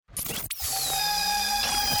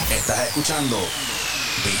Estás escuchando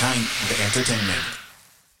Behind the Entertainment.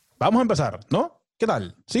 Vamos a empezar, ¿no? ¿Qué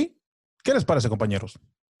tal? ¿Sí? ¿Qué les parece, compañeros?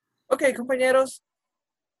 Ok, compañeros.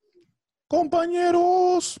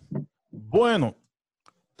 Compañeros. Bueno,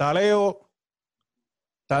 está Leo,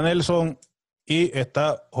 está Nelson y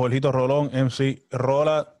está Jorgito Rolón, MC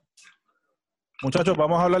Rola. Muchachos,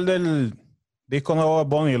 vamos a hablar del disco nuevo de Bad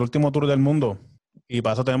Bunny, el último tour del mundo. Y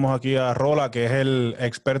para eso tenemos aquí a Rola, que es el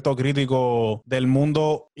experto crítico del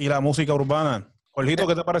mundo y la música urbana. Jorgito,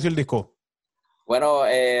 ¿qué te pareció el disco? Bueno,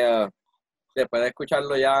 después de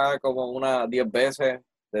escucharlo ya como unas 10 veces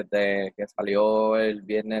desde que salió el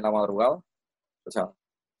viernes en la madrugada, o sea,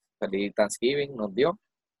 feliz Thanksgiving nos dio.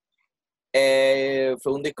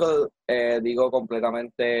 Fue un disco, digo,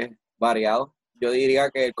 completamente variado. Yo diría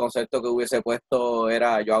que el concepto que hubiese puesto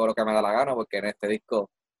era yo hago lo que me da la gana, porque en este disco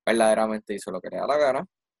verdaderamente hizo lo que le da la gana.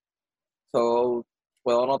 So,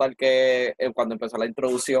 puedo notar que cuando empezó la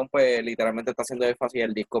introducción, pues literalmente está haciendo énfasis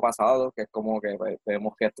el disco pasado, que es como que pues,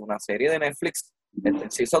 vemos que es una serie de Netflix,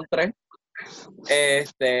 Season 3,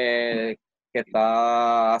 que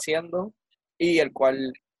está haciendo, y el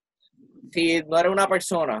cual, si no eres una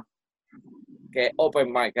persona que es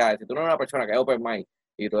open mic, si tú no eres una persona que es open mic,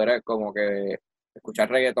 y tú eres como que escuchar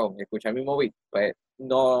reggaetón, escuchar el mismo beat, pues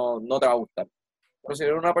no te va a gustar. Pero si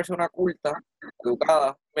eres una persona culta,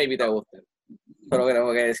 educada, maybe te guste. Eso es lo que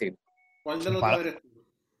tengo que decir. ¿Cuál de los dos eres tú?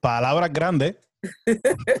 Palabras grandes.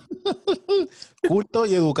 Culto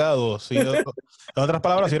y educado. Sí, en otras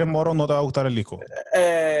palabras, si eres moro, no te va a gustar el disco.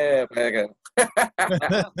 Puede que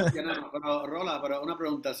no. Pero, Rola, pero una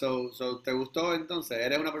pregunta. ¿Te gustó entonces?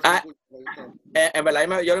 ¿Eres una persona culta? ¿Te gustó? En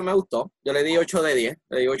verdad, yo me gustó. Yo le di 8 de 10.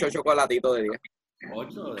 Le di 8 chocolatitos de 10.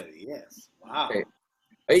 8 de 10. Wow. Sí.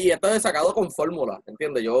 Y esto es sacado con fórmula,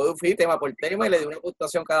 ¿entiendes? Yo fui tema por tema y le di una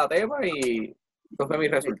puntuación cada tema y eso fue mi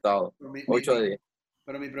resultado. 8 de 10.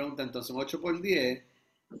 Pero mi pregunta entonces, 8 por 10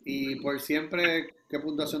 y por siempre, ¿qué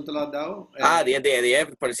puntuación te lo has dado? 10 de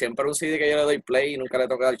 10. Por siempre un CD que yo le doy play y nunca le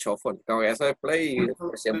toca el shuffle. Tengo que hacer play y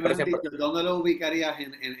por siempre. ¿Dónde lo ubicarías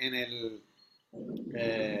en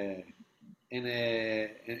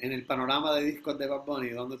el panorama de discos de Bad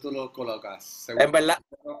Bunny? ¿Dónde tú lo colocas? En verdad,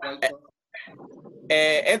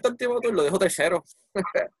 este último tour lo dejo tercero.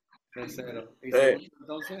 Tercero. ¿Y segundo,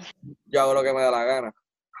 entonces? Yo hago lo que me da la gana.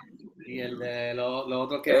 ¿Y el de los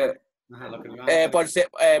otros que?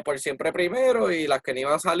 Por siempre primero, y las que no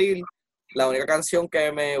iban a salir, la única canción que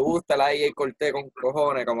me gusta, la de Corté con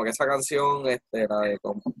cojones, como que esa canción, la de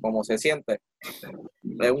como se siente,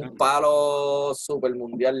 es un palo super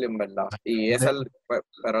mundial en verdad, y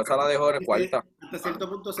pero esa la dejo en el cuarta. Hasta cierto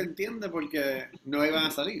punto se entiende porque no iban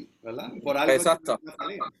a salir, ¿verdad? Por algo Exacto. no iban a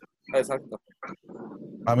salir. Exacto.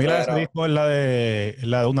 A mí la de ese disco es la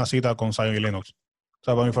de Una cita con Zion y Lennox. O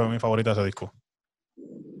sea, para mí fue mi favorita ese disco.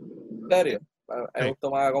 ¿En serio? Me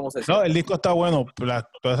gustó más cómo se siente. No, el disco está bueno. Todas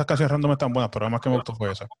esas canciones random están buenas, pero además que me gustó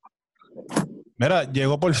fue esa. Mira,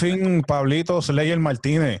 llegó por fin Pablito Slayer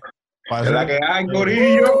Martínez. Parece la que hay,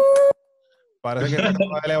 corillo. Parece que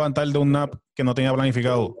acaba de levantar de un nap que no tenía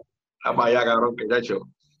planificado. Vamos allá, cabrón, que ya hecho.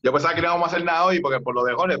 Yo pensaba que no íbamos a hacer nada hoy porque por lo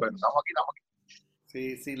de Jorge, pero estamos aquí.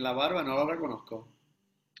 Sí, sin la barba no lo reconozco.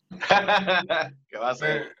 ¿Qué va a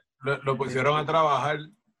hacer? Lo pusieron a trabajar.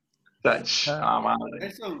 Madre. ¿Qué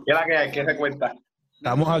es la que hay? ¿Qué se cuenta?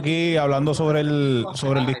 Estamos aquí hablando sobre el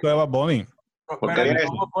disco de Bad Bunny. ¿Porquería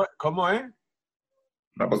esa? ¿Cómo es?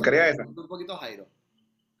 ¿La porquería esa? Un poquito Jairo.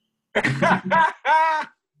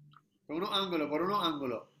 Por unos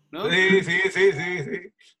ángulos, ¿no? Sí.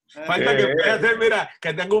 Falta que empiece a hacer, mira,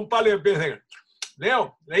 que tengo un palo y empiecen.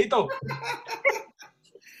 Leito.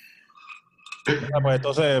 Pues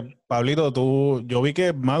entonces, Pablito, yo vi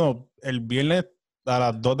que, mano, el viernes a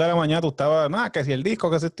las 2 de la mañana tú estabas, que si el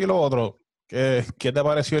disco, que si estilo otro. ¿Qué te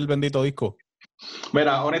pareció el bendito disco?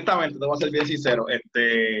 Mira, honestamente, te voy a ser bien sincero.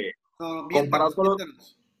 Comparado con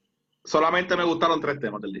solamente me gustaron 3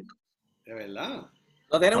 temas del disco. ¿De verdad?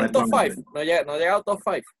 ¿No tienes un top 5? ¿No ha llegado al top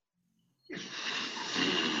 5?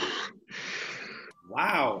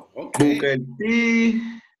 Wow, ok. Booker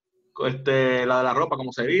T, la de la ropa,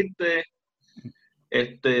 cómo se viste.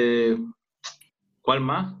 ¿Cuál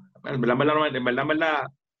más? En verdad.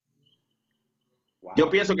 Wow. Yo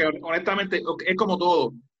pienso que honestamente es como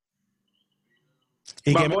todo.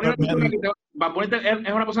 Bad Bunny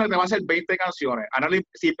es una persona que te va a hacer 20 canciones.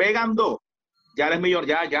 Si pegan 2, ya eres millón,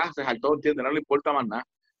 ya se saltó, ¿entiendes? No le importa más nada.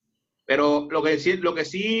 Pero lo que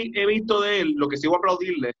sí he visto de él, lo que sí voy a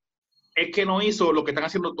aplaudirle, es que no hizo lo que están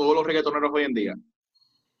haciendo todos los reggaetoneros hoy en día.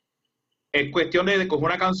 Es cuestión de coger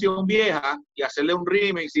una canción vieja y hacerle un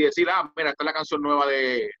remix y decir, mira, esta es la canción nueva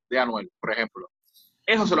de Anuel, por ejemplo.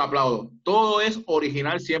 Eso se lo aplaudo. Todo es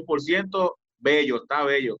original 100%, bello, está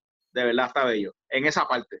bello. De verdad está bello. En esa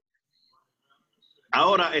parte.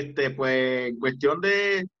 Ahora, pues, en cuestión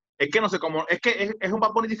de... Es que no sé cómo... Es que es un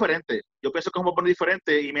Bad Bunny diferente. Yo pienso que es un Bad Bunny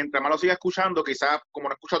diferente y mientras más lo siga escuchando, quizás, como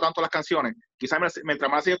no he escuchado tanto las canciones, quizás mientras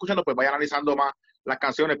más lo siga escuchando, pues vaya analizando más las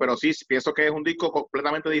canciones, pero sí, pienso que es un disco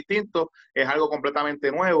completamente distinto, es algo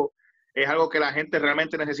completamente nuevo, es algo que la gente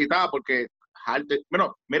realmente necesitaba porque...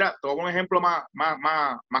 Bueno, mira, te voy a poner un ejemplo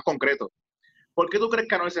más concreto. ¿Por qué tú crees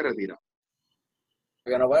que Anuel se retira?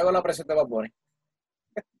 Porque no puede con la presión de Bad Bunny.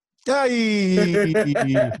 ¡Ay!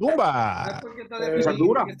 No ¡Tumba! es porque está Esa es deprimido,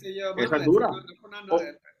 dura. qué sé yo, Esa mano, es dura. eso no es por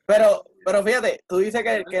nada. Pero fíjate, tú dices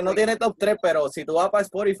que no tiene top 3, pero si tú vas para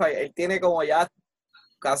Spotify, él tiene como ya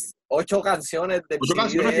casi 8 canciones del 8 CD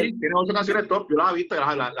canciones, de él. sí, tiene 8 canciones top, yo las he visto,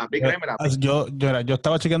 las Big Name, Yo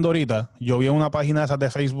estaba chequeando ahorita, yo vi una página de esas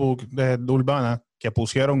de Facebook de Urbana que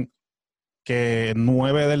pusieron que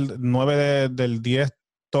 9 del 10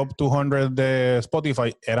 top 200 de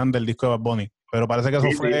Spotify eran del disco de Bad Bunny. Pero parece que eso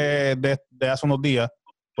Sí, fue de hace unos días,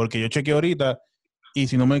 porque yo chequeé ahorita y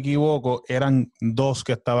si no me equivoco, eran 2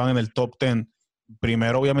 que estaban en el top 10.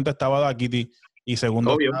 Primero, obviamente, estaba Daquiti y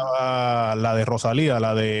segundo Obvio. estaba la de Rosalía,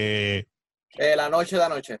 la de La noche de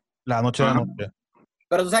anoche. La Noche de Ajá. Anoche.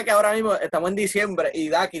 Pero tú sabes que ahora mismo estamos en diciembre y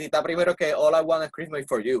Daquiti está primero que All I Want is Christmas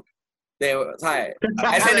for You. ¿Sabes?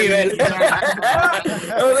 A ese nivel. O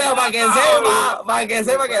sea, para que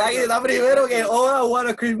sepa que Daquiti está primero que All I Want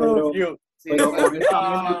is Christmas for You. Sí, Pero pero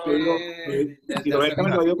honestamente, te digo, desde y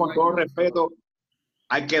honestamente lo digo con todo años. respeto,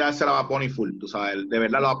 hay que dársela a Bad Bunny full, tú sabes, de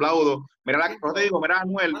verdad lo aplaudo. Mira, no te digo, mira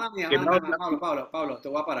Anuel, Mala mía, que Pablo, te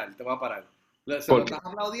voy a parar. Se ¿Por lo qué? estás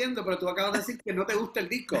aplaudiendo, pero tú acabas de decir que no te gusta el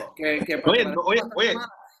disco. Que Oye,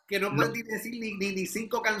 que no no. puedes ni decir ni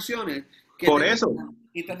 5 canciones. Que Por te eso, gustan.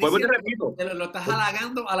 Y estás vuelvo y te diciendo, repito. lo estás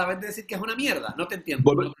halagando a la vez de decir que es una mierda. No te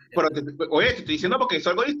entiendo. Pero oye, te estoy diciendo porque hizo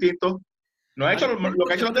algo distinto. No ha hecho lo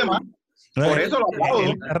que ha hecho los demás. Por eso lo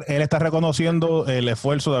aplaudo. Él está reconociendo el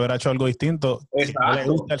esfuerzo de haber hecho algo distinto. Si no le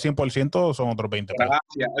Exacto. gusta el 100%, son otros 20 pesos.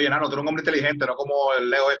 Gracias. Oye, Nano, tú eres un hombre inteligente, no como el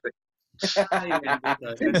Leo este. Ay,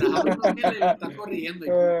 bendito. Estás hablando mierda y lo estás corrigiendo.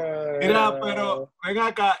 Mira, pero ven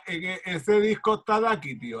acá, en ese disco está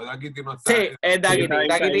Daquiti, o Daquiti no está. Sí, es Daquiti.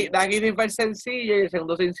 está ahí. Daquiti fue el sencillo y el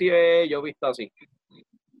segundo sencillo es Yo Visto Así.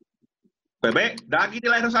 Pues ve, Daquiti y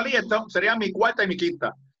la de Rosalía, esto sería mi cuarta y mi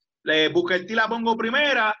quinta. Booker T la pongo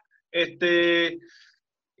primera, ¿Y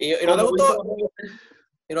no te gustó?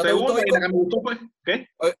 ¿Y no te gustó segunda, y la que me gustó fue, ¿qué?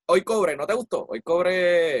 Hoy Cobre? ¿No te gustó? Hoy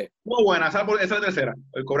Cobre... Estuvo buena, esa es la tercera.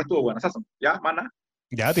 El cobre estuvo buena, esas son. Ya, más nada.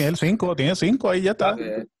 Ya tiene el 5, ahí ya está.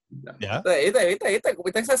 Ya. ¿Viste? ¿Viste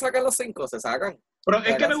que se sacan los 5? Se sacan. Pero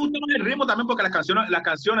es que me gusta más el ritmo también, porque las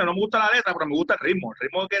canciones, no me gusta la letra, pero me gusta el ritmo. El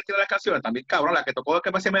ritmo que tiene las canciones, también cabrón, la que tocó es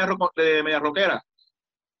que parece media rockera.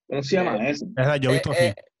 ¿Cómo se llama eso? Esa yo he visto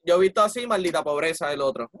así. Yo he visto así, Maldita Pobreza, el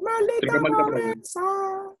otro. Maldita Maldita Pobreza.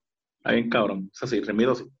 Está bien cabrón, eso sí,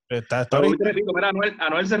 remido sí. Está Pero ahí. te repito, mira,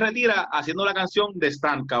 Anuel se retira haciendo la canción de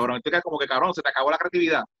Stan, cabrón. Entonces queda como que, cabrón, se te acabó la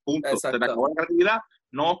creatividad, punto. Exacto. Se te acabó la creatividad,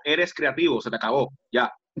 no eres creativo, se te acabó,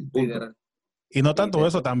 ya, punto. Y no tanto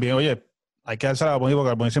eso también, oye, hay que dársela a Bad Bunny porque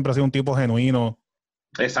Bad Bunny siempre ha sido un tipo genuino.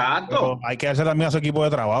 Exacto. Pero hay que darse también a su equipo de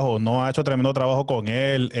trabajo. No ha hecho tremendo trabajo con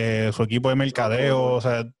él, su equipo de mercadeo, o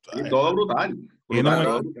sea, Y todo brutal.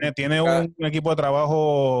 tiene un equipo de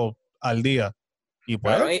trabajo al día. Y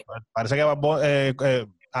pues, parece que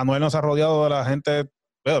Anuel no se ha rodeado de la gente,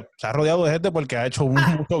 bueno, se ha rodeado de gente porque ha hecho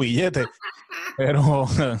mucho billete, pero...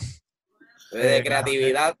 de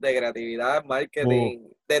creatividad, marketing,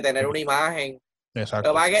 de tener una imagen.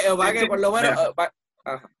 Exacto. Que por lo menos...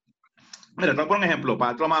 Mira, te voy a poner un ejemplo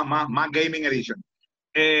para otro más Gaming Edition.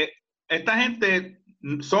 Esta gente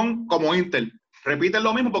son como Intel, repiten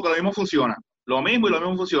lo mismo porque lo mismo funciona. Lo mismo y lo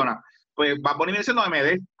mismo funciona. Pues va a poner siendo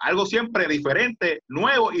AMD, algo siempre diferente,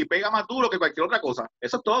 nuevo y pega más duro que cualquier otra cosa.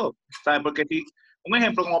 Eso es todo. ¿Sabes? Porque si, un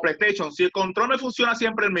ejemplo como PlayStation, si el control no funciona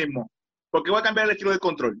siempre el mismo, ¿por qué voy a cambiar el estilo del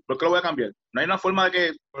control? ¿Por qué lo voy a cambiar? No hay una forma de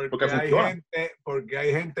que... Porque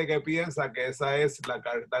hay gente que piensa que esa es la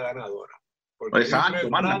carta ganadora. Exacto,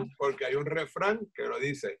 porque hay un refrán que lo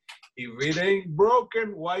dice, if it ain't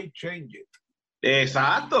broken, why change it?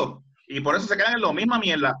 Exacto. Y por eso se quedan en la misma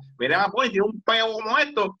mierda. Verán a Pony, tiene un peo como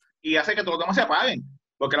esto y hace que todos los demás se apaguen.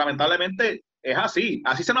 Porque lamentablemente es así.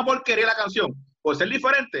 Así se nos porquería la canción. Por ser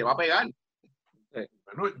diferente, va a pegar.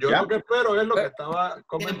 Bueno, yo lo que espero es lo que estaba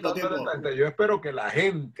comentando antes. Yo espero que la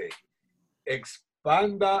gente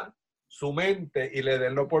expanda su mente y le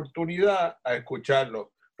den la oportunidad a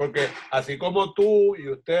escucharlo. Porque así como tú y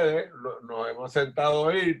ustedes nos hemos sentado a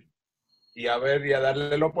oír y a ver y a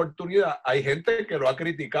darle la oportunidad, hay gente que lo ha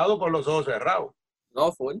criticado con los ojos cerrados.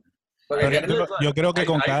 No, full. Porque Pero yo creo que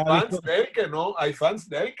con hay cada fans disco... de él que no, hay fans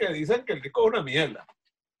de él que dicen que el disco es una mierda.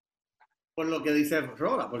 Por lo que dice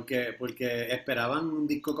Rola, porque esperaban un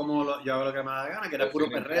disco como Yo hago lo que me da la gana, que era puro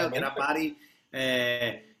perreo, que era party,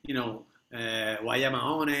 Guaya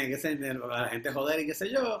Mahone, qué sé, la gente joder y qué sé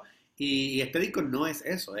yo. Y este disco no es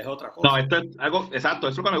eso, es otra cosa. No, esto es algo, exacto,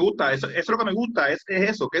 eso es lo que me gusta, eso es lo que me gusta, es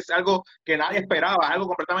eso, que es algo que nadie esperaba, algo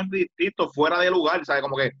completamente distinto, fuera de lugar, ¿sabes?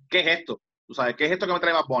 Como que, ¿qué es esto? ¿Tú sabes? ¿Qué es esto que me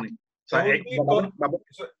trae Bad Bunny? O sea, Eso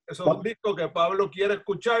es un disco que Pablo quiere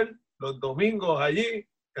escuchar los domingos allí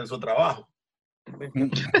en su trabajo.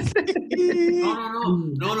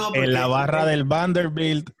 No. En la barra del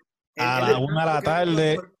Vanderbilt a la 1 de la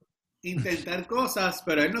tarde. Intentar cosas,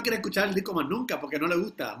 pero él no quiere escuchar el disco más nunca porque no le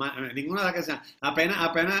gusta ninguna de las canciones.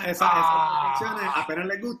 Apenas esas canciones, apenas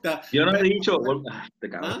le gusta. Yo no he dicho.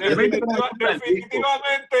 Definitivamente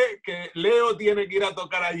que Leo tiene que ir a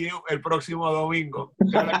tocar allí el próximo domingo.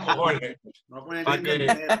 Para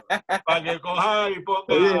que coja y ponga.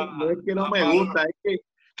 Oye, no es que no me gusta, es que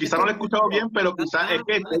quizá no lo he escuchado bien, pero quizás es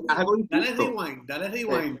que es algo distinto. Dale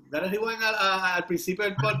rewind al principio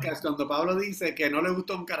del podcast cuando Pablo dice que no le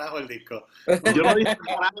gustó un carajo el disco. Yo no dije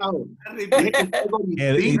carajo. Dije que es algo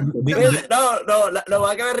distinto. No, lo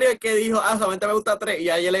más que me río es que dijo, solamente me gusta 3 y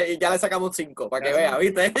ya le sacamos 5, para que vea,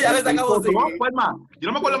 ¿viste? Ya le sacamos 5. Yo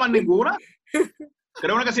no me acuerdo más ninguna.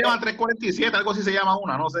 Creo una que se llama 347, algo así se llama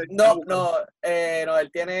una, no sé. No, él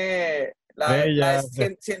tiene la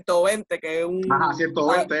 120, que es un... Ajá,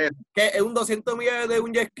 120 es. Que es un 200 millas de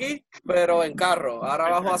un jet ski, pero en carro. Ahora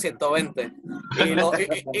bajo a 120.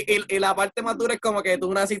 Y la parte más dura es como que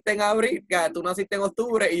tú naciste en abril, que tú naciste en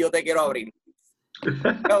octubre y yo te quiero abril.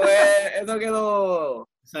 Eso quedó...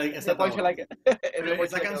 Esa canción la que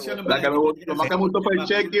lo más que me gustó fue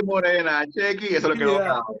Chequi Morena, Chequi, y eso lo quedó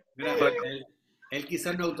acabado. Él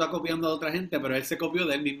quizás no está copiando a otra gente, pero él se copió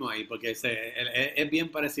de él mismo ahí, porque él es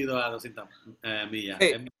bien parecido a 200 millas.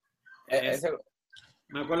 Sí.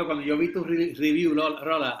 Me acuerdo cuando yo vi tu review,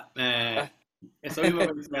 Rola, eso mismo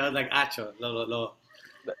que me like,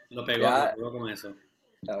 lo pegó con eso.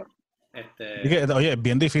 Claro. Oye, es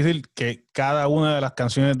bien difícil que cada una de las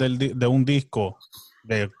canciones de un disco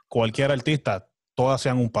de cualquier artista, todas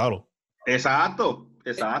sean un palo. Exacto,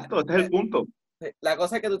 este es el punto. La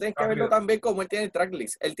cosa es que tú tienes que verlo también como él tiene el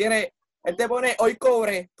tracklist. Él te pone hoy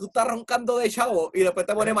cobre, tú estás roncando de chavo y después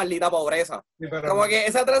te pone maldita pobreza. Sí, como que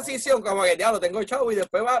esa transición, como que ya lo tengo chavo y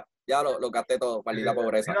después va, ya lo gasté todo, maldita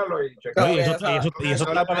pobreza. Y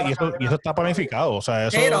eso está planificado, o sea,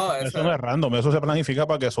 eso no es random, eso se planifica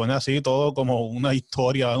para que suene así todo como una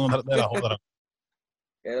historia de las otras.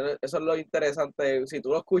 Eso es lo interesante, si tú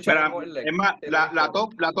lo escuchas. Pero, es más, la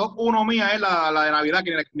top 1 mía es la de Navidad,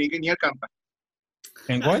 que ni él canta.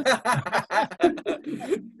 ¿En cuál?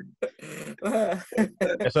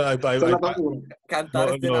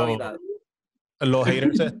 Cantar de Navidad. Los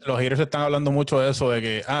haters están hablando mucho de eso, de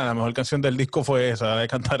que la mejor canción del disco fue esa, de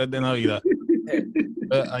Cantares de Navidad.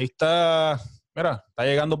 Ahí está, mira, está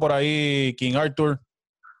llegando por ahí King Arthur.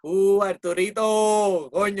 Arturito,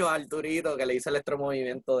 coño, Arturito, que le hizo el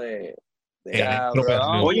electromovimiento de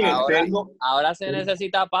Oye, ahora se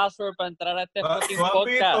necesita password para entrar a este fucking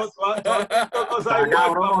podcast.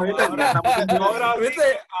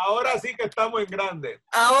 Ahora sí que estamos en grande.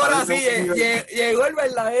 Ahora sí, llegó el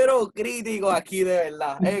verdadero crítico aquí, de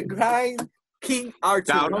verdad. El Grind King Arthur.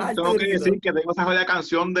 Cabrón, tengo que decir que tengo esa joya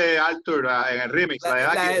canción de Arthur en el remix.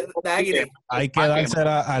 Hay que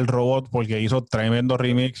dársela al robot porque hizo tremendo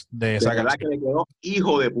remix de esa canción. Que le quedó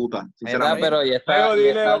hijo de puta, sinceramente. Pero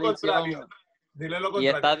dile lo contrario. Y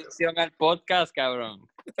esta adición al podcast, cabrón.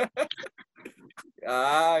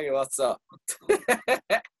 ¿Qué pasa?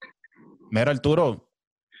 Mira, Arturo.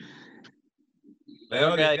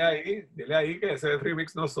 Leo, dile ahí que ese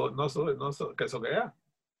remix que eso queda.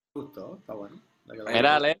 Justo, está bueno.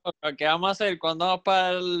 Mira, Leo, ¿qué vamos a hacer? ¿Cuándo vamos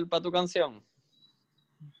para tu canción?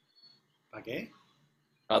 ¿Para qué?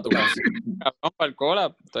 Para tu canción. Cabrón, para el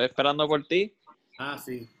cola. Estoy esperando por ti.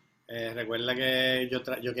 Sí. Recuerda que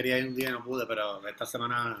yo quería ir un día y no pude, pero esta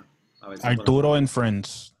semana... A ver si Arturo and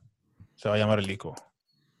Friends. Se va a llamar el disco.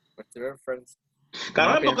 Arturo and Friends.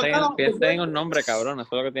 Piensen en un nombre, cabrón. Eso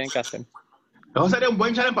es lo que tienen que hacer. Eso sería un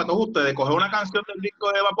buen challenge para todos ustedes. Coger una canción del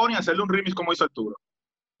disco de Bad Bunny y hacerle un remix como hizo Arturo.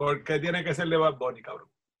 ¿Por qué tiene que ser de Bad Bunny, cabrón?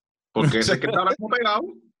 Porque ese es que está ahora como pegado.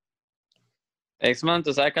 X-Man,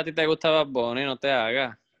 tú sabes que a ti te gusta Bad Bunny, no te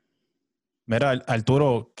hagas. Mira,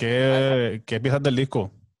 Arturo, ¿qué piensas del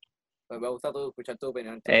disco? Pues me gusta escuchar tu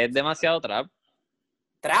opinión. Es demasiado trap.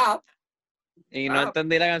 ¿Trap? Y no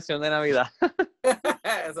entendí la canción de Navidad.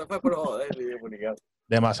 Eso fue por joder, video publicado.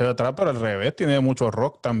 Demasiado trap, pero al revés, tiene mucho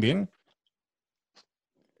rock también.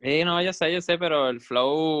 Sí, no, yo sé, pero el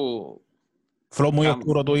flow... Flow muy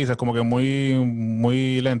oscuro, tú dices, como que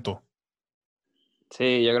muy lento.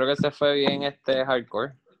 Sí, yo creo que se fue bien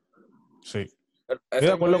hardcore. Sí. Eso Estoy de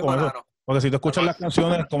es acuerdo muy con eso. banano. Porque si tú escuchas las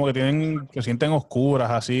canciones, como que se sienten oscuras,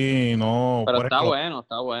 así, no. Pero Por ejemplo,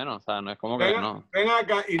 está bueno, o sea, no es como que no. Ven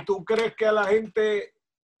acá, ¿y tú crees que a la gente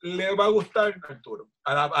le va a gustar, Arturo?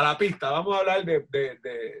 A la pista, vamos a hablar de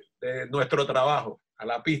nuestro trabajo, a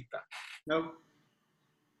la pista. No.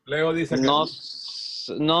 Leo dice que No,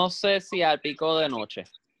 sí. no sé si al pico de noche.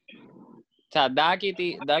 O sea,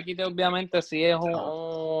 Daquiti obviamente sí es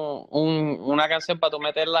una canción para tú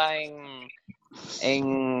meterla en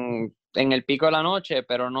el pico de la noche,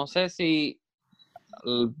 pero no sé si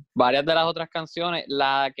varias de las otras canciones,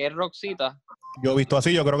 la que es Roxita, yo he visto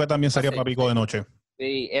así, yo creo que también sería Sí, para pico de noche.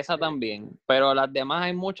 sí, esa también, pero las demás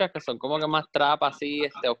hay muchas que son como que más trap así,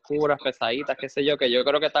 oscuras, pesaditas, qué sé yo, que yo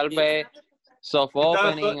creo que tal vez soft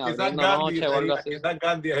opening, Quizás abriendo Gandhi noche o algo así. quizás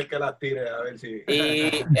Gandhi es el que las tire, a ver si.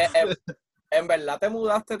 Y en verdad te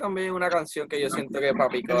mudaste también una canción que yo siento que es para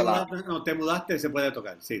pico de la... Te mudaste, se puede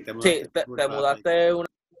tocar. Sí, te Sí, mudaste. te mudaste una...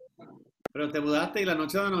 Pero te mudaste y la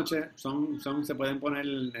noche de noche se pueden poner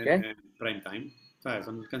 ¿Qué? en prime time. ¿Sabes?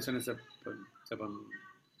 Son canciones que se ponen.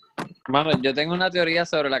 Bueno, yo tengo una teoría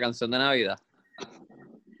sobre la canción de Navidad,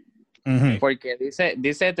 Ujú. porque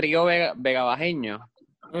dice trío vegabajeño.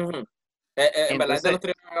 Ujú. En verdad es de Entonces, los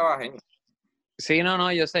tríos bajeños. sí,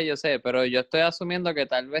 no, yo sé, pero yo estoy asumiendo que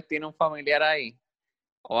tal vez tiene un familiar ahí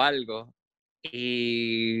o algo.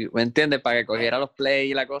 Y, ¿me entiendes? Para que cogiera los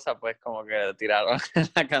play y la cosa, pues como que tiraron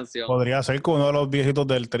la canción. Podría ser que uno de los viejitos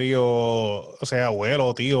del trío, o sea,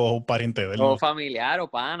 abuelo, tío, o un pariente de él. O ¿No? familiar, o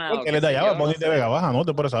pana, Porque o él qué es de sé allá, va a yo, no poner de sé. Vega Baja, ¿no?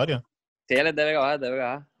 De por esa área. Sí, él es de Vega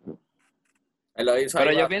Baja. Él lo hizo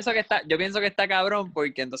Pero ahí yo pienso que está cabrón,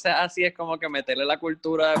 porque entonces así es como que meterle la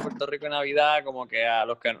cultura de Puerto Rico en Navidad, como que a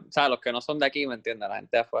los que, o sea, a los que no son de aquí, ¿me entiendes? A la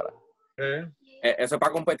gente de afuera. Eso es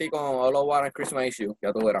para competir con All I Want is Christmas Issue,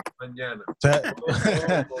 ya tú verás. Mañana. O sea,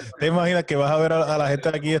 ¿te imaginas que vas a ver a la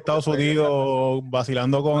gente de aquí de Estados Unidos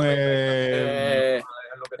vacilando con el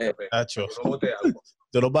Nacho?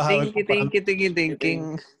 Tú los vas a ver Tinky, comparando. tinky, tinky, tinky.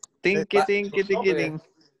 Tinky, tinky, tinky, tinky.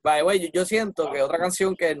 By the way, yo siento que otra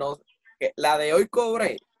canción que no, que la de Hoy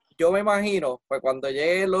Cobré, yo me imagino, pues cuando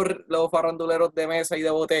lleguen los faranduleros de mesa y de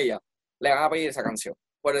botella, le van a pedir esa canción.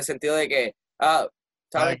 Por el sentido de que,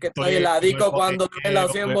 sabes que estoy en la disco cuando ven la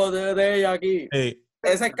 100 botella aquí. Sí.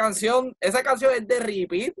 Esa canción es de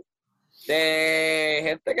repeat de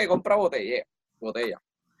gente que compra botella.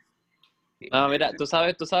 No, mira, ¿tú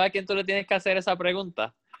sabes a quién tú le tienes que hacer esa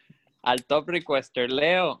pregunta? Al top requester.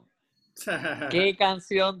 Leo, ¿qué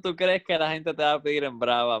canción tú crees que la gente te va a pedir en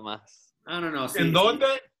Brava más? No, sí. ¿En dónde?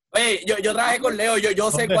 Oye, yo trabajé con Leo,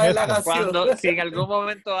 yo sé cuál es la canción. Si en algún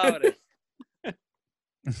momento abre.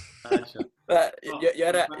 Yo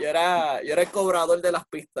era el cobrador de las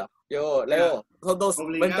pistas. Leo,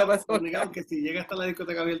 son 20 pesos. Obligado que si llega hasta la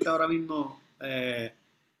discoteca abierta ahora mismo,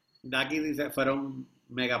 Daki dice, fuera un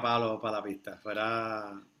mega palo para la pista,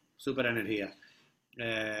 fuera super energía.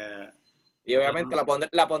 Y obviamente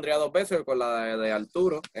la pondría 2 veces con la de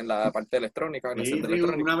Arturo en la parte electrónica. Sí,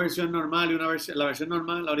 una versión normal y la versión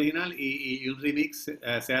normal, la original, y un remix,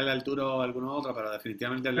 sea el de Arturo o alguna otra, pero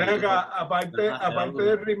definitivamente el de Arturo. Aparte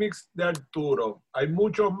del remix de Arturo, hay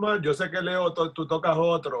muchos más. Yo sé que Leo, tú tocas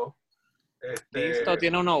otro. Disto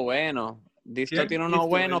tiene uno bueno. Disto tiene uno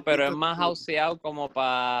bueno, pero es más houseado como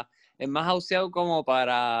para... Es más houseado como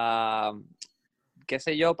para... qué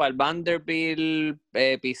sé yo, para el Vanderbilt,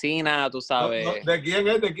 piscina, tú sabes. No, ¿De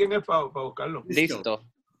quién es para buscarlo? Disto.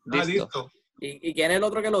 Disto. ¿Y quién es el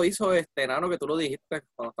otro que lo hizo, Nano, que tú lo dijiste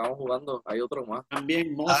cuando estábamos jugando? Hay otro más.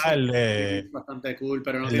 También Mozo, es bastante cool,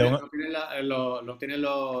 pero no tiene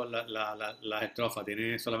las estrofas,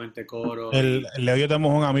 tiene solamente coro. Leo, yo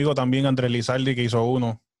tenemos un amigo también, Andrés Lizardi, que hizo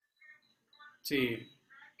uno. Sí,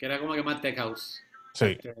 que era como que más tech house.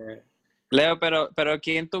 Sí. Leo, pero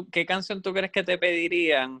 ¿qué canción tú crees que te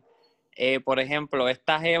pedirían? Por ejemplo,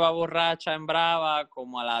 esta jeva borracha en Brava,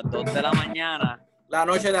 como a las 2 de la mañana. La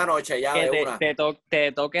noche de anoche, ya que de una.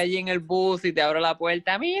 Te toque allí en el bus y te abro la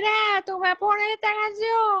puerta. Mira, tú me pones esta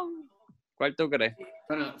canción. ¿Cuál tú crees?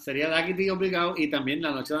 Bueno, sería Daquiti obligado, y también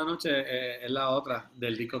La Noche de Anoche es la otra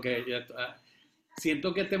del disco que yo...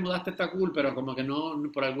 siento que Te Mudaste está cool, pero como que no,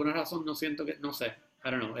 por alguna razón no siento que... No sé,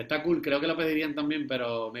 I don't know. Está cool, creo que la pedirían también,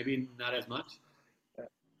 pero maybe not as much.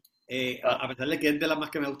 A pesar de que es de las más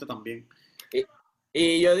que me gusta también.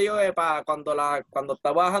 Y yo digo que cuando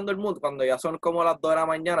está bajando el mood, cuando ya son como las 2 de la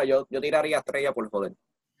mañana, yo tiraría Estrella por joder.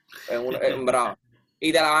 En Brava.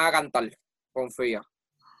 Y te la van a cantar, confía.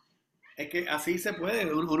 Es que así se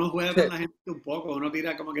puede, uno juega con la gente un poco, uno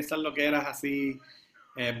tira como que esas loqueras así,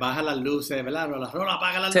 baja las luces, ¿verdad? Rola,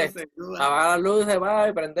 apaga las Sí. luces, Apaga las luces, va,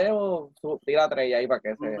 y prendemos, tira 3 ahí para que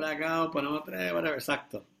un se... blackout, ponemos 3, whatever,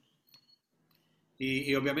 exacto.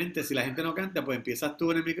 Y obviamente si la gente no canta, pues empiezas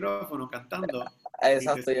tú en el micrófono cantando y te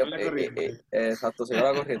Exacto, sigue la corriente. exacto, sigo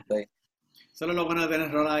la corriente ahí. Solo lo bueno de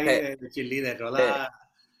tener rola ahí de cheerleader, rola...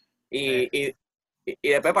 Y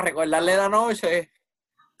después para recordarle la noche,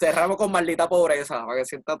 cerramos con Maldita Pobreza, para que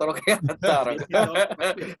sienta todo lo que cantaron.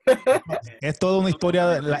 Es toda una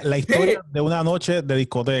historia, la historia de una noche de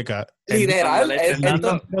discoteca. Literal,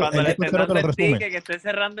 Cuando le estén dando el resume. ticket, que esté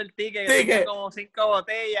cerrando el ticket, que Ticket. tenga como 5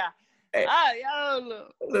 botellas. ¡Ah,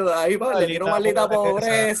 diablo! Ahí va, le tiro Maldita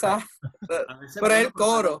Pobreza. A veces Pero es el para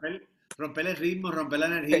coro. romper el ritmo, romper la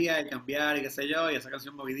energía y cambiar y qué sé yo, y esa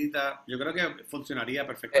canción movidita, yo creo que funcionaría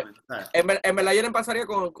perfectamente. ¿Sabes? En verdad yo no empezaría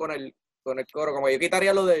con el coro, como yo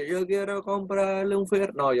quitaría lo de yo quiero comprarle un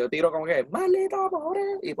Ferrari. No, yo tiro como que Maldita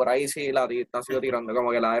Pobreza. Y por ahí sí la sigo tirando,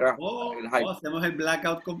 como que la era O el hype. hacemos el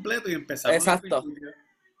blackout completo y empezamos. Exacto.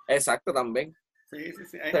 Exacto, también. Sí.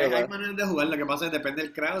 Hay maneras de jugar, lo que pasa es que depende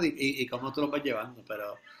del crowd y cómo tú lo vas llevando,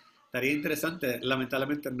 pero estaría interesante.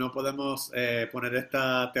 Lamentablemente no podemos poner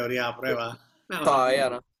esta teoría a prueba. Todavía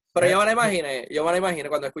no. Pero yo me la imaginé,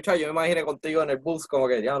 cuando escuchaba, yo me imaginé contigo en el bus, como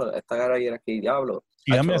que, diablo, esta cara ahí era aquí, diablo.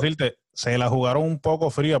 Y déjame decirte, se la jugaron un poco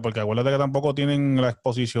fría, porque acuérdate que tampoco tienen la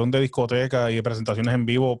exposición de discoteca y de presentaciones en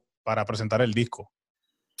vivo para presentar el disco.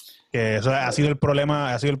 Que eso ha sido el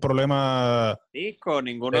problema. Disco,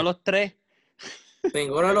 ninguno de los tres.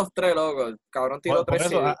 Ninguno de los tres, loco. El cabrón tiró Por 3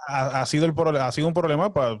 eso CDs. ha sido un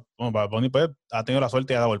problema para Bunny, pues, ha tenido la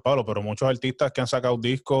suerte y ha dado el palo, pero muchos artistas que han sacado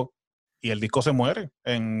discos y el disco se muere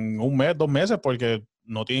en 1 mes, 2 meses, porque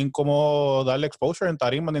no tienen cómo darle exposure en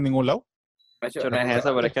tarima ni en ningún lado. Yo no es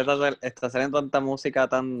eso, pero es que está saliendo tanta música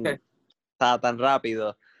tan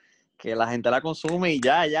rápido que la gente la consume y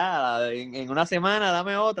ya, en una semana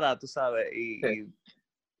dame otra, tú sabes.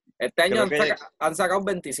 Este año creo han sacado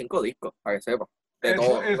 25 discos, para que sepa.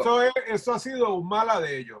 Eso ha sido un mala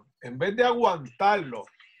de ellos. En vez de aguantarlo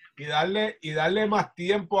y darle más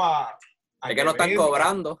tiempo a es que no están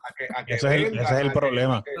cobrando. Ese es el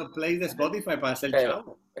problema. Los plays de Spotify para hacer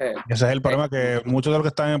chavo. Ese es el problema, que muchos de los que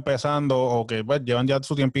están empezando o que pues, llevan ya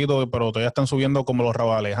su tiempito, pero todavía están subiendo, como los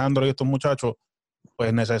Raúl Alejandro y estos muchachos,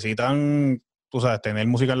 pues necesitan, tú sabes, tener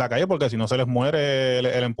música en la calle, porque si no se les muere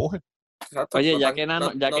el empuje. Exacto. Oye, ya que Nano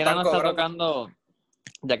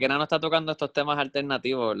está tocando estos temas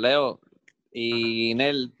alternativos, Leo y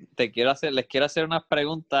Nel, les quiero hacer unas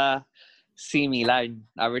preguntas similares,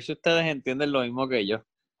 a ver si ustedes entienden lo mismo que yo.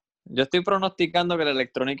 Yo estoy pronosticando que la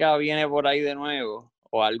electrónica viene por ahí de nuevo,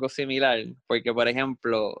 o algo similar, porque, por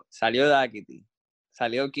ejemplo, salió Daquiti,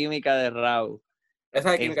 salió Química de Raúl.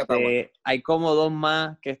 Esa de Química está buena. Hay como 2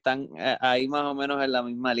 más que están ahí más o menos en la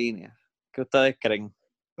misma línea. ¿Qué ustedes creen?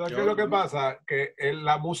 ¿Sabes qué es lo que pasa? Que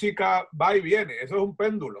la música va y viene, eso es un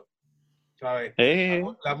péndulo, ¿sabes?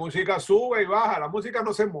 La música sube y baja, la música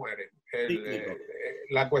no se muere.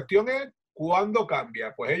 La cuestión es cuándo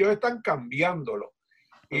cambia, pues ellos están cambiándolo.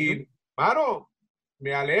 Y, mano,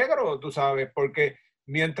 me alegro, tú sabes, porque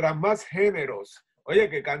mientras más géneros, oye,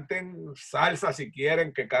 que canten salsa si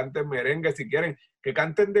quieren, que canten merengue si quieren, que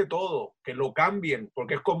canten de todo, que lo cambien,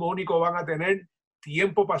 porque es como único van a tener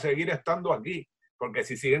tiempo para seguir estando aquí. Porque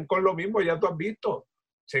si siguen con lo mismo, ya tú has visto,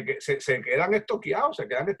 se quedan estoqueados, se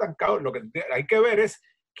quedan estancados. Lo que hay que ver es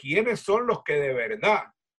quiénes son los que de verdad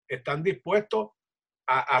están dispuestos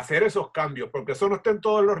a hacer esos cambios, porque eso no está en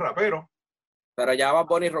todos los raperos. Pero ya Bad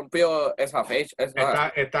Bunny rompió esa fecha.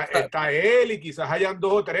 Está él y quizás hayan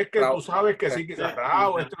 2 o 3 que tú sabes que sí, quizás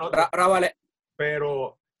Raúl, vale.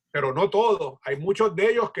 Pero no todos. Hay muchos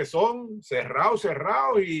de ellos que son cerrados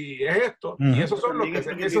y es esto. Y esos son los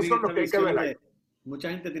que hay que ver.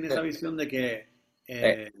 Mucha gente tiene esa visión de que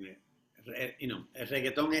el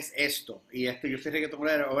reggaetón es esto, y esto, yo soy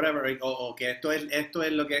reggaetonero o whatever, o que esto es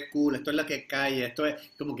lo que es cool, esto es lo que cae, esto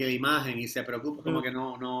es como que la imagen, y se preocupa, como que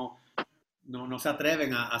no se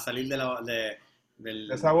atreven a salir de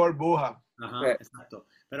esa burbuja. Ajá, exacto.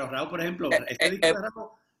 Pero Raúl, por ejemplo, este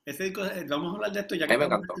disco, vamos a hablar de esto ya que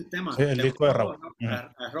estamos en el tema. Sí, el disco de Raúl.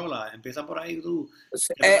 Rola, empieza por ahí tú.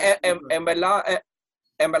 En verdad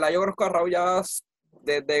yo conozco a Raúl ya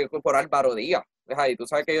por Álvaro Díaz. Y tú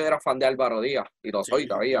sabes que yo era fan de Álvaro Díaz, y lo soy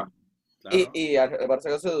todavía. Claro. Y parece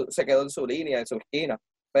que se quedó en su línea, en su esquina.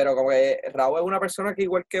 Pero como que Raúl es una persona que,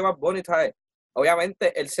 igual que Bad Bunny, ¿sabes?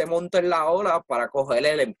 Obviamente él se monta en la ola para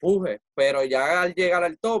cogerle el empuje, pero ya al llegar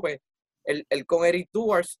al tope, él con Eric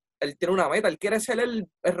Duars, él tiene una meta, él quiere ser el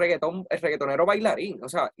reggaetonero bailarín, o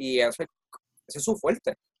sea, y ese es su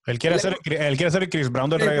fuerte. Él quiere ser el Chris Brown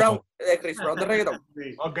del Chris reggaetón. Chris Brown de reggaetón.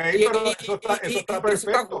 Sí. Ok, pero eso está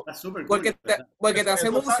perfecto. Está súper Porque cool. te hace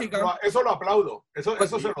música. Eso lo aplaudo. Eso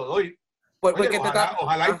se lo doy. Porque Oye,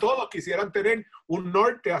 ojalá y todos quisieran tener un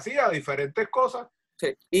norte así a diferentes cosas.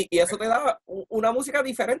 Sí. Y eso te da una música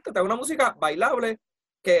diferente, te da una música bailable,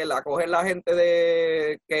 que la coge la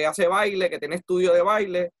gente que hace baile, que tiene estudio de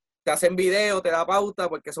baile, te hacen video, te da pauta,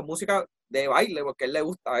 porque son música de baile, porque a él le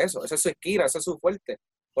gusta eso, esa es su esquina, ese es su fuerte.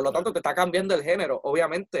 Por lo tanto, te está cambiando el género.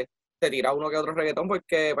 Obviamente, te tira uno que otro reggaetón,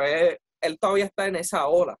 porque pues, él todavía está en esa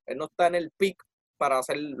ola, él no está en el pic para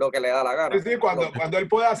hacer lo que le da la gana. Sí, cuando él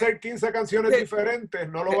pueda hacer 15 canciones diferentes,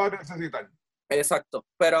 no lo va a necesitar. Exacto,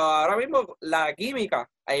 pero ahora mismo la química,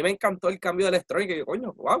 ahí me encantó el cambio de electrónica y yo,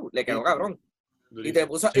 coño, wow, le quedó cabrón. Y te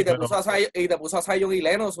puso a Zion y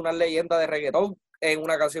Lennox, una leyenda de reggaetón, en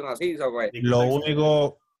una canción así. Pues. Lo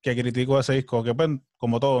único que critico de ese disco, que pues,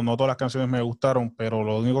 como todo, no todas las canciones me gustaron, pero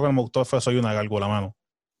lo único que me gustó fue Soy una gárgola, mano.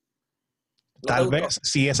 Tal vez,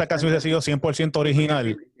 si esa canción hubiese sido 100% original.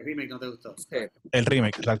 El remake no te gustó. Sí. El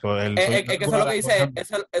remake, exacto. Es que eso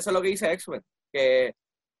es lo que dice X-Men, que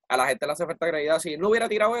a la gente le hace falta credibilidad. Si no hubiera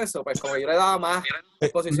tirado eso, pues como yo le daba más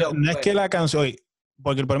exposición. No es pues, que la canción,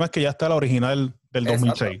 porque el problema es que ya está la original del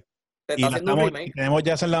 2006. Te está haciendo un remake. Tenemos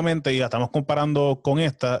ya esa en la mente y la estamos comparando con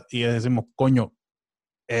esta y decimos, coño.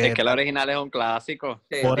 Es que la original es un clásico.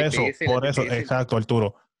 Sí, Por es eso, difícil. exacto,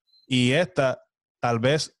 Arturo. Y esta, tal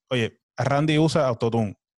vez, oye, Randy usa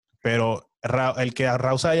autotune, pero el que a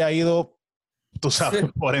Raúl se haya ido, tú sabes,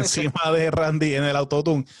 por encima de Randy en el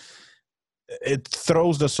autotune, it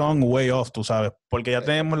throws the song way off, tú sabes, porque ya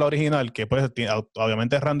tenemos la original, que pues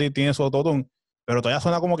obviamente Randy tiene su autotune, pero todavía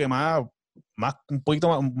suena como que más un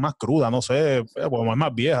poquito más cruda, no sé, como es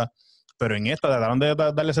más vieja, pero en esta trataron de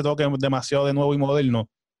darle ese toque demasiado de nuevo y moderno,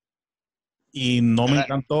 y no me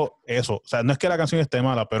encantó eso. O sea, no es que la canción esté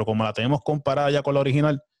mala, pero como la tenemos comparada ya con la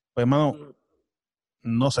original, pues hermano,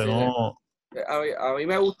 no sé, sí, no... A mí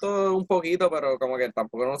me gustó un poquito, pero como que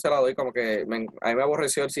tampoco no se la doy, como que a mí me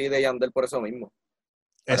aborreció el CD de Yandel por eso mismo.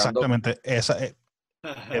 Exactamente, esa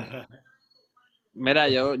Mira,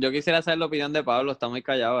 yo quisiera saber la opinión de Pablo, está muy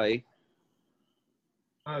callado ahí.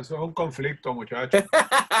 Eso es un conflicto, muchachos.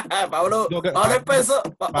 Pablo empezó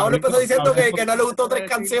diciendo que no le gustó 3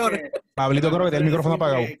 canciones. Pablito creo que tiene el micrófono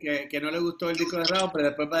apagado. Que no le gustó el disco de Raúl, pero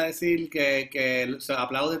después va a decir que se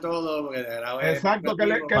aplaude todo. Porque de Raúl exacto, que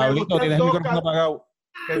le Pablito, tienes el micrófono apagado.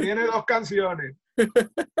 Que tiene 2 canciones.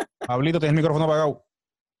 Pablito, tienes el micrófono apagado.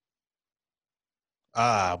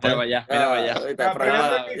 Pues. Mira vaya.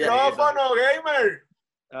 Prende el micrófono, gamer.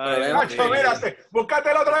 Nacho, mírate,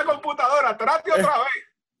 búscate la otra computadora, trate otra vez.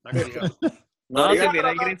 No, si tiene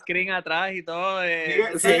el green screen atrás y todo.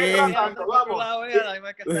 Sigue tratando, vamos.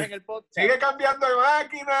 Sigue cambiando de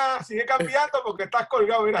máquina, sigue cambiando porque estás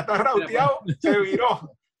colgado, mira, estás rauteado, se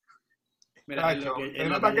viró. Mira, Nacho,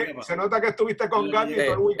 se nota que estuviste con Gandhi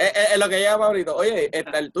todo el weekend. Es lo que llega Pablito. Oye,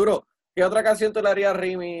 Arturo, ¿qué otra canción tú le harías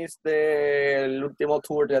remix del último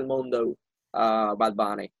tour del mundo a Bad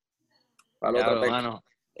Bunny? Mano.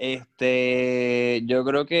 Yo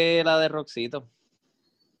creo que la de Roxito.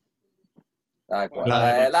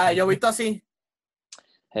 Yo he visto así.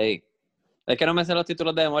 Hey. Es que no me sé los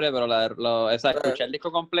títulos de memoria, pero escuché el disco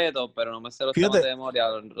completo, pero no me sé los temas de memoria,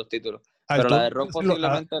 los títulos. Pero la de rock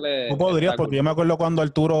posiblemente le... Tú podrías, porque yo me acuerdo cuando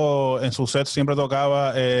Arturo en su set siempre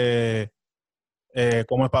tocaba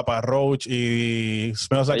como es Papa Roach y...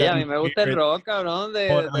 Oye, a mí me gusta el rock, cabrón, de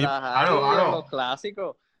los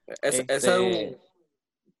clásicos.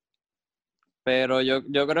 Pero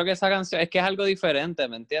yo creo que esa canción es que es algo diferente,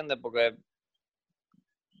 ¿me entiendes? Porque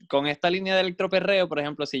con esta línea de electroperreo, por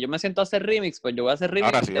ejemplo, si yo me siento a hacer remix, pues yo voy a hacer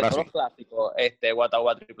remix de todos los clásicos.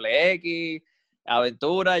 Guatagua Triple X,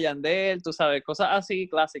 Aventura, Yandel, tú sabes, cosas así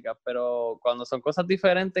clásicas. Pero cuando son cosas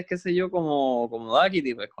diferentes, qué sé yo, como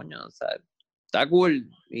Daquiti, pues coño, o sea, está cool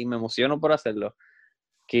y me emociono por hacerlo.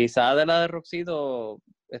 Quizás de la de Roxito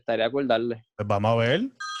estaría cool darle. Pues vamos a ver.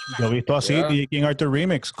 Yo he visto así, DJ King Arthur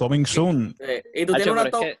Remix, coming soon. Y tú tienes una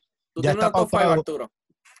top 5, Arturo.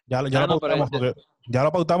 Ya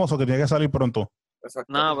lo pautamos porque tiene que salir pronto.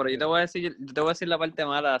 Exacto. No, pero yo te voy a decir la parte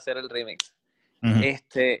mala de hacer el remix.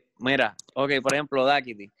 Mira, por ejemplo,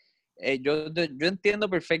 Daquiti. Yo entiendo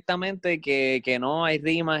perfectamente que no hay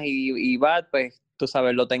rimas y Bad, pues, tú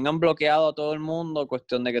sabes, lo tengan bloqueado a todo el mundo,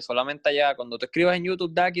 cuestión de que solamente allá, cuando tú escribas en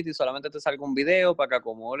YouTube Daquiti, solamente te salga un video para que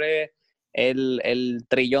acumule el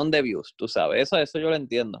trillón de views, tú sabes, eso yo lo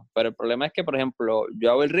entiendo, pero el problema es que, por ejemplo,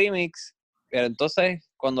 yo hago el remix, pero entonces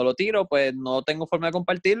cuando lo tiro, pues no tengo forma de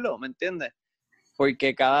compartirlo, ¿me entiendes?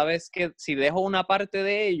 Porque cada vez que, si dejo una parte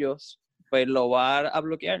de ellos, pues lo va a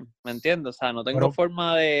bloquear, ¿me entiendes? O sea, no tengo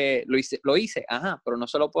forma de... Lo hice, pero no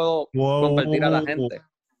se lo puedo compartir a la gente.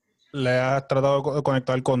 ¿Le has tratado de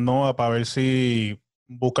conectar con Noah para ver si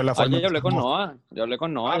buscan la forma? Yo hablé con Noah.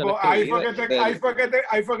 Ahí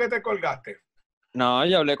fue que te colgaste. No,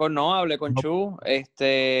 yo hablé con Noah, hablé con Chu,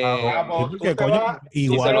 porque, coño,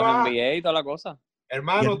 igual se los envié y toda la cosa.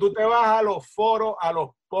 Hermano, tú te vas a los foros, a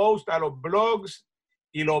los posts, a los blogs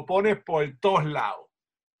y lo pones por todos lados.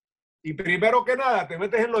 Y primero que nada, te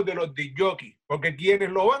metes en los de los disc-jockeys, porque quienes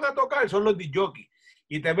lo van a tocar son los disc-jockeys.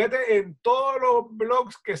 Y te metes en todos los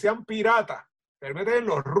blogs que sean piratas. Te metes en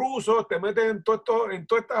los rusos, te metes en todas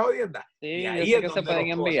estas jodiendas. Sí, yo sé que se pueden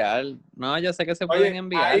enviar. No, yo sé que se pueden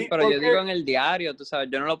enviar, pero yo digo en el diario, tú sabes,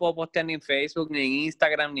 yo no lo puedo postear ni en Facebook, ni en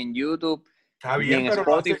Instagram, ni en YouTube, ni en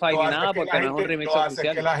Spotify, ni nada, porque no es un remix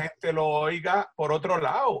oficial. Que la gente lo oiga por otro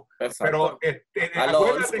lado. Exacto. Pero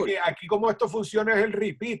acuérdate que aquí como esto funciona es el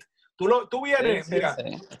repeat. Tú vienes, mira,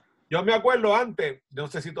 yo me acuerdo antes, no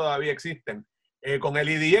sé si todavía existen, con el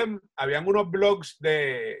EDM habían unos blogs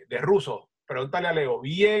de rusos, pregúntale a Leo,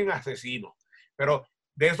 bien asesinos. Pero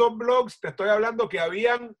de esos blogs te estoy hablando que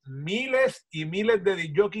habían miles y miles de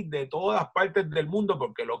disc-jockeys de todas partes del mundo,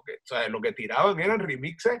 porque lo que tiraban eran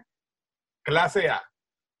remixes clase A.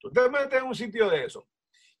 Tú te metes en un sitio de eso.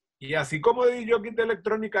 Y así como de disc-jockeys de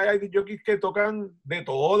electrónica hay disc-jockeys que tocan de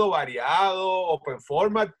todo, variado, open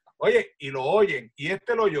format. Oye, y lo oyen, y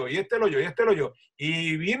este lo oyó, y este lo oyó, y este lo oyó.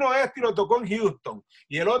 Y vino este y lo tocó en Houston,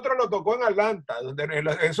 y el otro lo tocó en Atlanta, en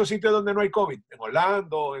esos sitios donde no hay COVID, en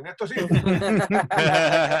Orlando, en estos sitios.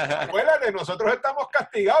 Acuérdate, nosotros estamos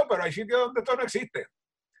castigados, pero hay sitios donde esto no existe.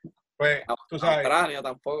 Pues, tú sabes.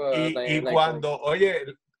 Tampoco y cuando, oye,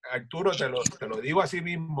 Arturo, te lo digo así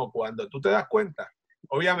mismo, cuando tú te das cuenta,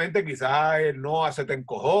 obviamente quizás el Noah se te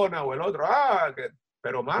encojona o el otro,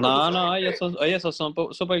 pero mano, esos son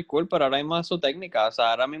super cool, pero ahora mismo es su técnica. O sea,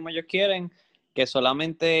 ahora mismo ellos quieren que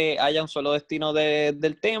solamente haya un solo destino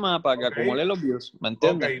del tema para que acumule los views, ¿me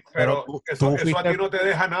entiendes? Okay, pero eso a ti no te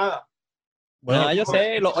deja nada. Bueno, yo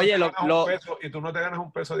sé, y tú no te ganas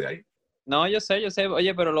un peso de ahí. No, yo sé,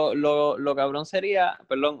 oye, pero lo cabrón sería,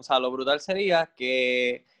 o sea, lo brutal sería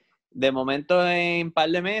que de momento en un par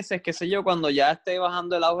de meses, qué sé yo, cuando ya esté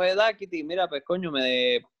bajando el auge de Daquiti, mira, pues coño,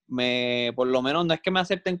 por lo menos no es que me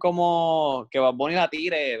acepten como que Bad Bunny la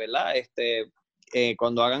tire, ¿verdad?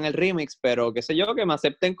 Cuando hagan el remix, pero qué sé yo, que me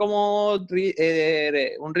acepten como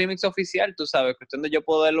un remix oficial, tú sabes, cuestión de yo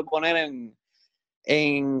poderlo poner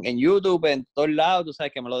en YouTube, en todos lados, tú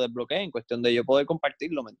sabes, que me lo desbloqueen, cuestión de yo poder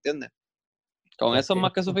compartirlo, ¿me entiendes? Con eso es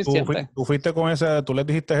más que suficiente. Tú fuiste con tú les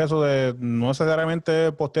dijiste eso de no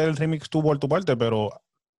necesariamente postear el remix tú por tu parte, pero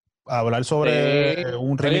hablar sobre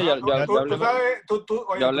un remix. Yo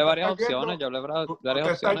hablé varias opciones,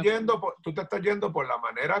 Tú te estás yendo por la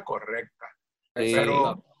manera correcta. Sí.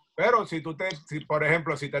 Pero si por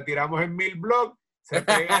ejemplo, si te tiramos en 1000 blogs, se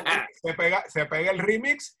pega el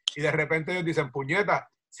remix y de repente ellos dicen, puñeta,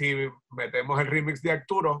 si metemos el remix de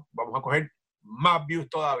Arturo, vamos a coger más views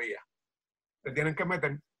todavía. Te tienen que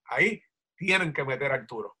meter a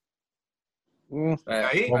Arturo.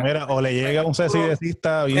 Ahí, o le llega un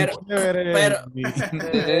cesidecista bien chévere.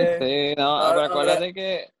 No, pero acuérdate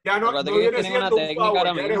que ellos tienen una técnica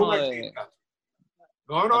ahora mismo de...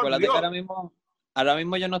 Acuérdate que ahora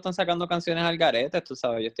mismo ellos no están sacando canciones al garete, tú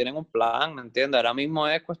sabes, ellos tienen un plan, ¿me entiendes? Ahora mismo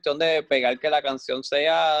es cuestión de pegar que la canción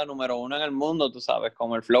sea número 1 en el mundo, tú sabes,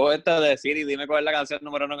 como el flow de decir y dime cuál es la canción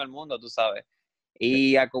número 1 en el mundo, tú sabes.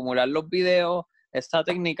 Y acumular los videos, esta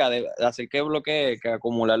técnica de hacer que bloquee, que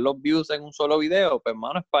acumular los views en un solo video, pues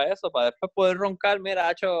mano, es para eso, para después poder roncar, mira,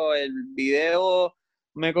 hacho, el video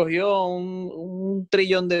me cogió un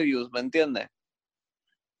trillón de views, ¿me entiendes?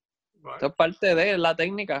 Bueno. Esto es parte de la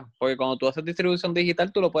técnica, porque cuando tú haces distribución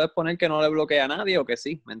digital, tú lo puedes poner que no le bloquea a nadie o que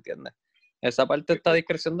sí, ¿me entiendes? Esa parte está a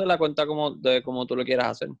discreción de la cuenta como tú lo quieras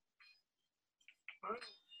hacer.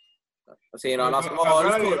 Sí, no hacemos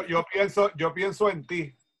old school. Yo pienso en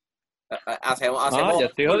ti. Yo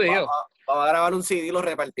estoy jodido. Vamos a grabar un CD y lo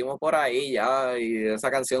repartimos por ahí ya, y esa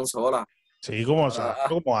canción sola. Sí, como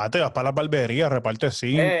te vas para la barbería, reparte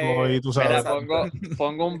 5 y tú sabes. Mira,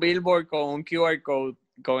 pongo un billboard con un QR code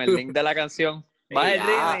con el link de la canción. Va el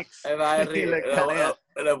remix.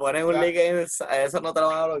 Le pones un link en eso, no te lo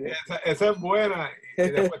van a bloquear. Esa es buena. Y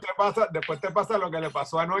después te pasa lo que le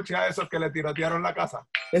pasó anoche a esos que le tirotearon la casa.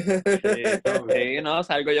 Sí, no,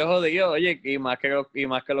 salgo yo jodido, oye, y más que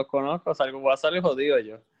los conozco, voy a salir jodido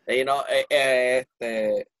yo. Y no,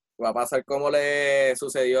 va a pasar como le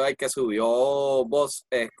sucedió al que subió Voz,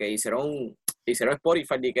 que hicieron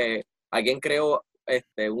Spotify y que alguien creó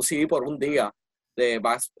un CD por un día de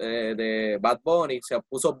Bad Bunny, se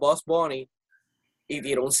puso Boss Bunny y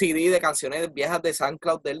tiró un CD de canciones viejas de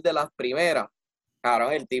SoundCloud de él de las primeras.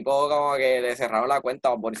 Cabrón, el tipo como que le cerraron la cuenta,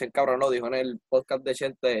 Bad Bunny el cabrón lo dijo en el podcast de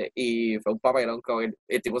Chente y fue un papelón, como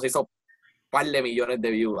el tipo se hizo un par de millones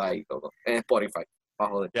de views ahí, en Spotify,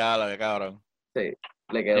 para joder. Ya lo de cabrón. Sí,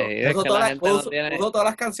 le quedó. Puso todas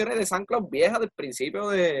las canciones de SoundCloud viejas del principio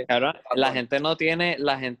de... Claro, hay gente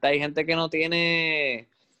que no tiene,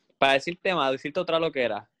 para decirte otra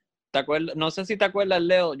loquera. ¿Te acuerdas? No sé si te acuerdas,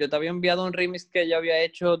 Leo, yo te había enviado un remix que yo había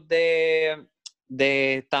hecho de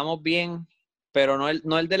Estamos Bien, pero no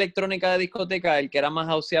el de electrónica de discoteca, el que era más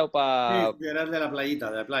houseado para... Sí, era el de la playita,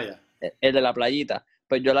 de la playa. El de la playita.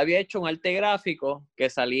 Pues yo le había hecho un arte gráfico que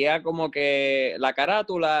salía como que la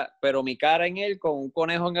carátula, pero mi cara en él con un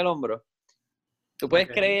conejo en el hombro. Tú puedes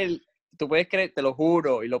creer, te lo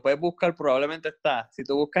juro, y lo puedes buscar, probablemente está. Si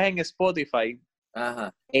tú buscas en Spotify,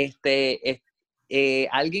 Ajá.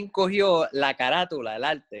 Alguien cogió la carátula, el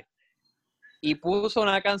arte, y puso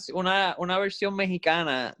una versión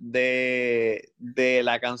mexicana de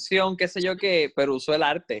la canción, qué sé yo qué, pero usó el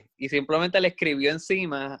arte y simplemente le escribió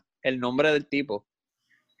encima el nombre del tipo.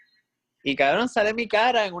 Y cabrón, sale mi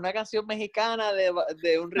cara en una canción mexicana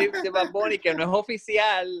de un riff de Bad Bunny que no es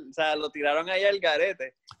oficial, o sea, lo tiraron ahí al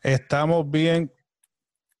garete. Estamos bien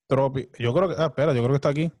yo creo que está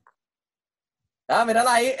aquí.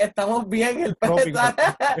 Mírala ahí, estamos bien.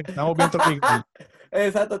 Estamos bien tropical.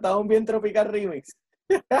 Exacto, estamos bien tropical remix.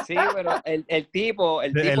 Sí, pero el tipo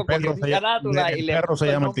cogió mi carátula y le puso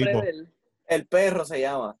el nombre de él. El perro se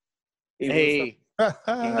llama. Sí.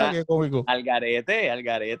 Qué cómico. Al garete.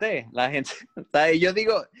 La gente, ¿sabes? Y yo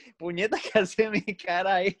digo, puñeta, que hace mi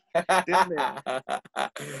cara ahí.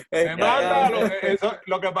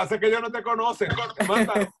 Lo que pasa es que ellos no te conocen.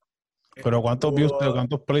 Pero ¿cuántos views,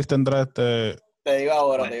 cuántos plays tendrá este? Te digo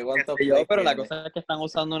ahora, te digo cuántos plays. Pero la cosa es que están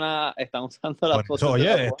usando la foto.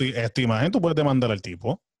 Oye, esta imagen tú puedes demandar al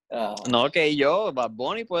tipo. No, Bad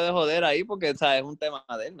Bunny puede joder ahí porque, ¿sabes? Es un tema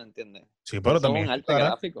de él, ¿me entiendes? Sí, pero eso también es un arte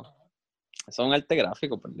gráfico. Eso es un arte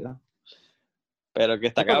gráfico, perdón. Pero que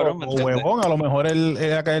está cabrón, ¿me entiendes? Huevón, a lo mejor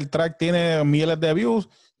el track tiene miles de views,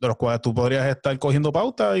 de los cuales tú podrías estar cogiendo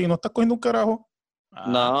pauta y no estás cogiendo un carajo.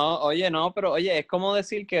 No, pero es como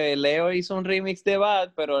decir que Leo hizo un remix de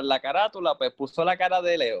Bad, pero en la carátula pues puso la cara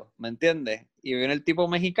de Leo, ¿me entiendes? Y viene el tipo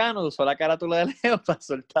mexicano, usó la carátula de Leo para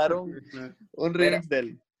soltar un remix de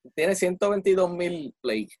él. Tiene 122,000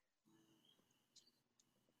 plays.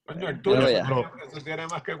 Coño, Arturo, eso tiene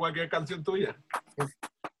más que cualquier canción tuya.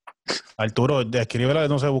 Arturo, escríbela,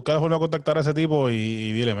 no sé, busca de forma de contactar a ese tipo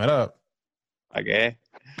y dile, mira. ¿A qué?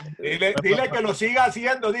 Dile que lo siga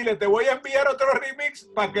haciendo, dile, te voy a enviar otro remix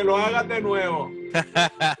para que lo hagas de nuevo.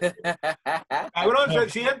 Cabrón,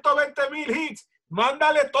 120,000 hits,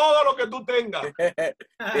 mándale todo lo que tú tengas.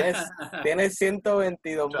 Tienes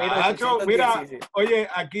 122,000. Mira, oye,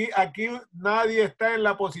 aquí nadie está en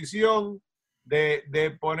la posición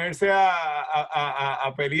de ponerse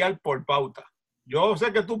a pelear por pauta. Yo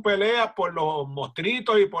sé que tú peleas por los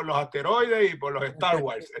monstruitos y por los asteroides y por los Star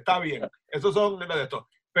Wars. Está bien. Esos son de estos.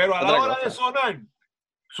 Pero a la hora de sonar,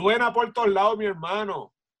 suena por todos lados, mi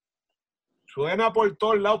hermano. Suena por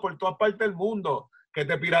todos lados, por todas partes del mundo. Que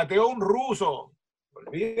te pirateó un ruso.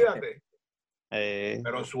 Olvídate.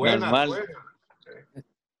 Pero suena.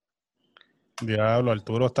 Diablo,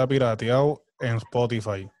 Arturo está pirateado en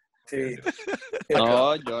Spotify. Sí.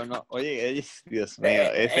 No, yo no. Oye, Dios mío,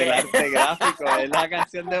 es el arte gráfico, es la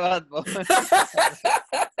canción de Bad Bunny.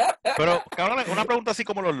 Pero, cabrón, una pregunta así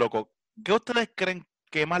como los locos. ¿Qué ustedes creen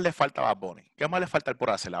que más le falta a Bad Bunny? ¿Qué más le falta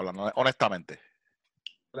por hacer, hablando honestamente?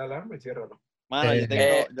 La alarma, ciérralo. Mano,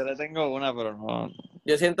 yo le tengo una, pero no.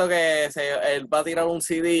 Yo siento que él va a tirar un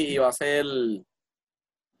CD y va a ser...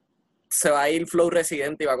 Se va a ir Flow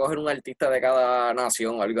Residente y va a coger un artista de cada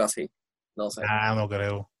nación o algo así. No sé. No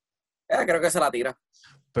creo. Creo que se la tira.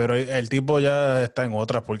 Pero el tipo ya está en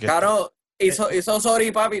otras porque... Claro, hizo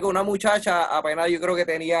Sorry Papi con una muchacha, apenas yo creo que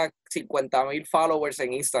tenía 50,000 followers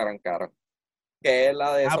en Instagram, claro. Que es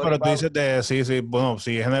la de Sorry pero tú Papi. dices sí, bueno,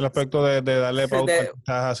 si es en el aspecto de darle pauta,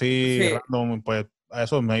 estás así random, pues a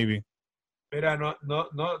eso maybe. Mira,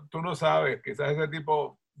 tú no sabes, quizás ese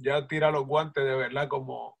tipo ya tira los guantes de verdad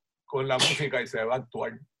como con la música y se va a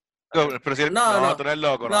actuar. Pero si tú eres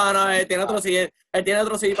loco, ¿no? No, él tiene otro CD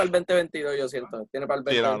para el 2022, yo siento. Tiene para el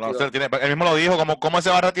 2022. Sí, él mismo lo dijo, ¿cómo se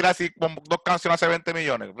va a retirar si con 2 canciones hace 20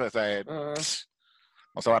 millones? O sea, no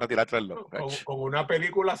se va a retirar 3 locos. Con una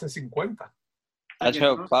película hace 50.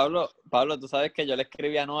 Pablo, tú sabes que yo le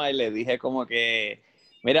escribí a Noah y le dije como que,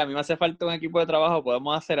 mira, a mí me hace falta un equipo de trabajo,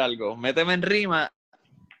 podemos hacer algo. Méteme en rima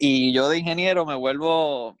y yo de ingeniero me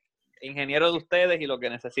vuelvo ingeniero de ustedes y lo que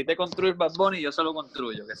necesite construir Bad Bunny, yo se lo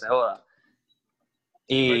construyo, que se joda.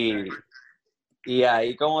 Y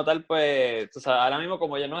ahí como tal, pues, o sea, ahora mismo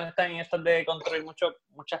como ya no están en estas de construir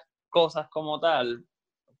muchas cosas como tal,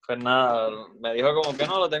 pues nada, me dijo como que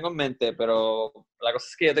no lo tengo en mente, pero la cosa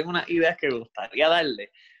es que yo tengo unas ideas que me gustaría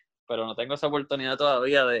darle, pero no tengo esa oportunidad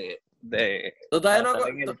todavía de ¿Tú todavía no has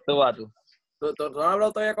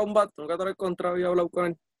hablado todavía con Bat? ¿Nunca te lo he encontrado y hablado con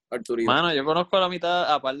él? Arturito. Mano, yo conozco a la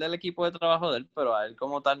mitad, aparte del equipo de trabajo de él, pero a él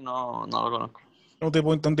como tal no lo conozco. Un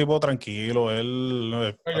tipo tranquilo,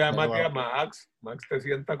 él... Llámate a Max te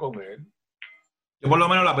sienta con él. Yo por lo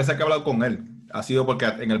menos las veces que he hablado con él ha sido porque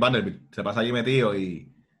en el Vanderbilt se pasa allí metido y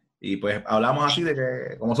pues hablamos así de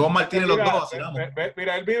que como somos Martínez los dos, así vamos.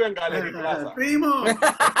 Mira, él vive en Gallery Plaza. ¡Primo!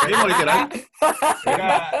 Primo, literal.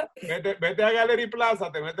 Mira, vete a Gallery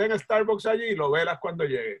Plaza, te metes en Starbucks allí y lo velas cuando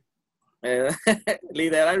llegue.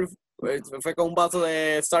 Literal, fue con un vaso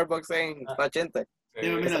de Starbucks en Pachente.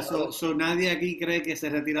 Mira, nadie aquí cree que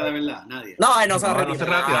se retira de verdad, nadie. No, él no se va a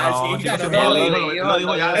retirar. Lo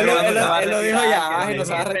dijo ya. Él lo dijo ya, él no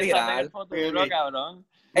se va a retirar.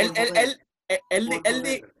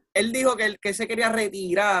 Él dijo que se quería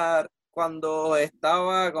retirar cuando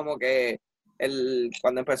estaba como que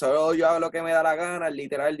cuando empezó Yo Hago Lo Que Me Da La Gana,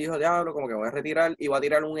 literal dijo diablo, como que me voy a retirar, iba a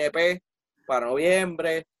tirar un EP para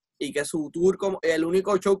noviembre y que su tour, como el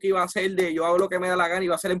único show que iba a hacer de Yo Hago Lo Que Me Da La Gana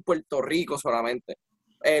iba a ser en Puerto Rico solamente,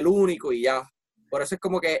 el único y ya. Por eso es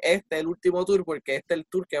como que este es el último tour, porque este es el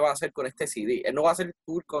tour que va a hacer con este CD. Él no va a hacer el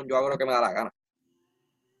tour con Yo Hago Lo Que Me Da La Gana.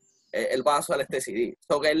 Él va a hacer este CD.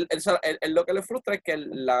 So que él lo que le frustra es que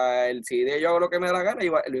el CD de Yo Hago Lo Que Me Da La Gana,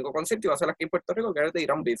 el único concierto iba a ser aquí en Puerto Rico, que era de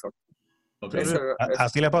Irán Bithorn. Okay.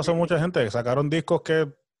 Así le pasó a mucha gente. Sacaron discos que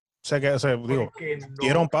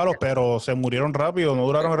dieron palos, pero se murieron rápido. No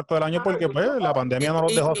duraron el resto del año porque pues, la pandemia no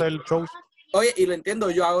los dejó hacer shows. Oye, y lo entiendo,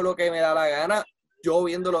 Yo Hago Lo Que Me Da La Gana. Yo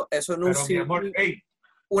viéndolo, eso no es un CD.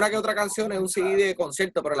 Una que otra canción es un CD de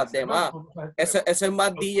concierto, pero las demás, ese es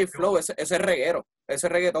más DJ Flow, ese es reguero, ese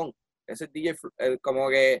es reggaetón, ese es DJ Flow, es como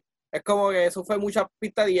que eso fue mucha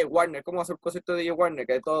pista de DJ Warner, como hacer concierto de DJ Warner,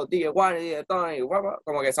 que todo DJ Warner, DJ Tony,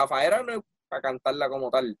 como que Zafaera no es para cantarla como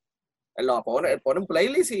tal. Él pone un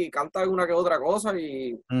playlist y canta una que otra cosa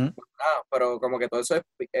y nada, pero como que todo eso es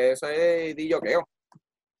DJokeo.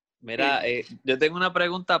 Mira, yo tengo una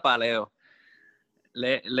pregunta para Leo.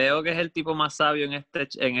 Leo, que es el tipo más sabio en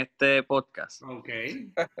este podcast. Ok.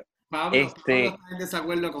 Pablo está en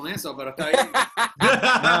desacuerdo con eso, pero está bien.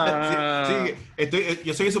 Sí,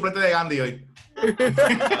 yo soy el suplente de Gandhi hoy.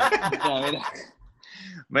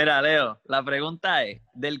 Mira, Leo, la pregunta es,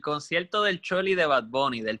 del concierto del Choli de Bad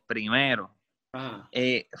Bunny, del primero,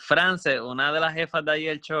 France, una de las jefas de allí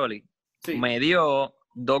del Choli, me dio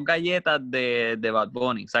 2 galletas de Bad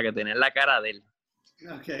Bunny, o sea, que tenía la cara de él.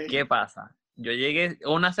 Okay. ¿Qué pasa? Yo llegué,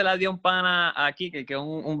 una se la dio un pana aquí, que es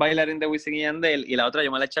un bailarín de Wisin y Yandel, y la otra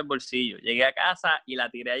yo me la eché al bolsillo. Llegué a casa y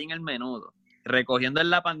la tiré ahí en el menudo. Recogiendo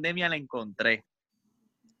en la pandemia la encontré.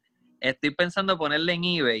 Estoy pensando ponerla en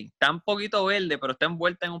eBay. Está un poquito verde, pero está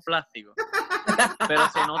envuelta en un plástico. Pero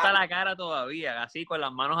se nota la cara todavía, así con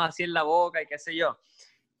las manos así en la boca y qué sé yo.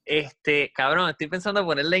 Cabrón, estoy pensando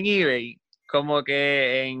ponerla en eBay, como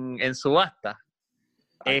que en subasta.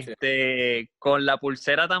 Con la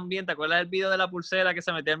pulsera también, ¿te acuerdas del video de la pulsera que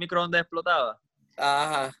se metía en el microondas y explotaba?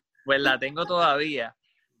 Ajá. Pues la tengo todavía.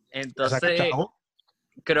 Entonces,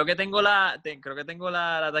 creo que tengo la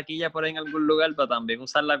taquilla por ahí en algún lugar para también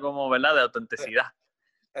usarla como, ¿verdad?, de autenticidad.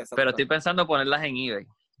 Pero estoy pensando ponerlas en eBay.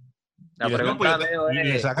 La pregunta, Leo,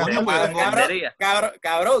 es cabrón,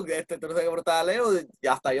 tú no sé qué preguntar, Leo, y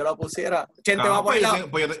hasta yo la pusiera. ¿Quién te va a poner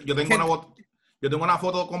Yo tengo una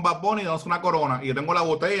foto con Bad Bunny, damos una corona, y yo tengo la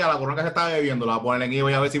botella, la corona que se está bebiendo, la voy a poner en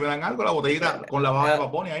eBay a ver si me dan algo, la botellita con la baja de Bad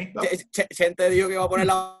Bunny ahí. Gente dijo que iba a poner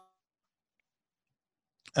la...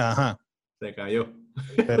 Ajá. Se cayó.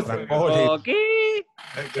 Dijo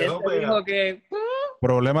que...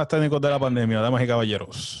 Problemas técnicos de la pandemia, damas y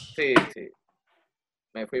caballeros. Sí.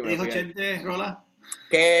 Me fui. ¿Dijo Chente, Rola?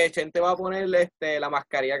 Que Chente va a poner la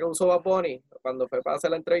mascarilla que usó Bad Bunny cuando fue para hacer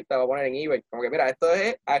la entrevista, va a poner en eBay. Como que mira, esto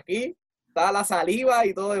es aquí... Está la saliva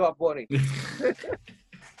y todo de Bad Bunny.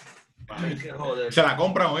 Se la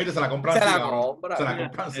compran, oíste, se la compran. Se la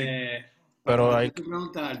compran, sí. Pero hay que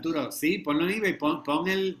preguntar, Arturo, sí, ponlo en eBay, pon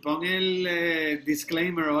el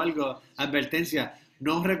disclaimer o algo, advertencia,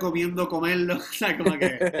 no recomiendo comerlo, o sea, como que...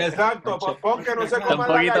 Exacto, pon que no se coma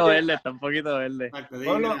la galleta. Está un poquito verde. Exacto,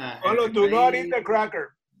 ponlo, do not eat the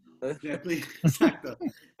cracker. Exacto.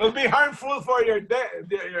 It'll be harmful for your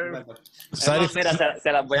mira,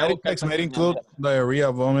 se las voy a buscar. May include diarrhea,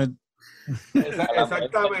 vomit.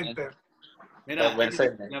 Exactamente. Mira,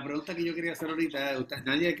 la pregunta que yo quería hacer ahorita es,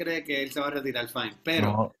 nadie cree que él se va a retirar, fine,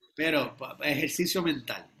 pero ejercicio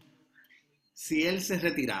mental. Si él se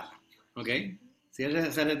retirara, ¿ok? Si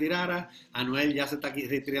él se retirara, Anuel ya se está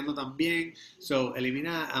retirando también, so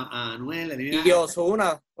elimina a Anuel, elimina y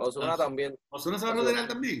Ozuna también. ¿Ozuna se va a retirar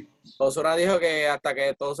también? Ozuna dijo que hasta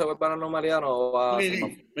que todo se vuelva a la normalidad no va a hacer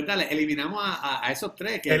más. Pues dale, eliminamos a esos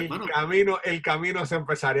tres. Que, el camino se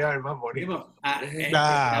empezaría a ver más bonito.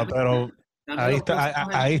 Pero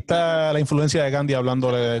ahí está la influencia de Gandhi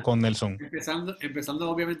hablándole con Nelson.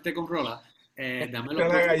 Empezando obviamente con Rola. Dame la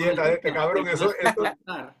galleta de este cabrón, eso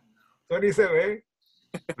ni se ve.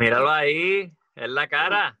 Míralo ahí, en la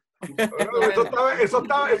cara. Eso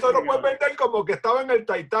lo puedes vender como que estaba en el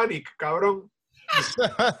Titanic, cabrón.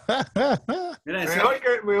 Mira,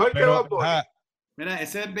 mejor que Vapor. Mira,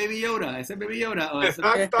 ese es Baby Yoda.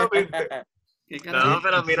 Exactamente. No,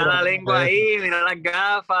 pero mira la lengua ahí, mira las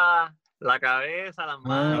gafas, la cabeza, las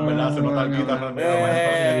manos. Se nota el guitarra.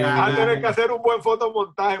 Va a tener que hacer un buen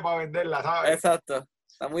fotomontaje para venderla, ¿sabes? Exacto.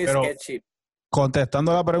 Está muy sketchy.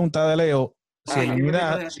 Contestando la pregunta de Leo, si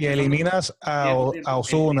eliminas a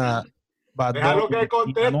Ozuna, déjalo que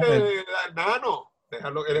conteste Nano.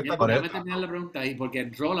 Déjalo que él está déjame terminar la pregunta ahí, porque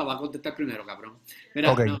Rola va a contestar primero, cabrón.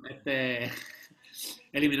 Mira,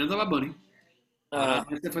 eliminando a Bad Bunny,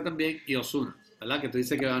 este fue también y Ozuna, ¿verdad? Que tú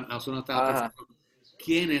dices que Ozuna está...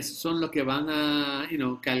 ¿Quiénes son los que van a,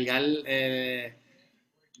 cargar...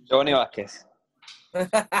 Johnny Vázquez.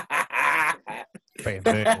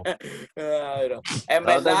 Pendejo. En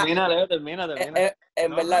verdad, termina.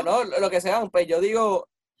 En verdad, no, lo que sea, pues yo digo,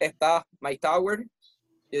 está Mike Tower,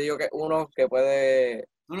 yo digo que uno que puede...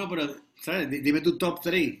 No, pero, ¿sabes? Dime tu top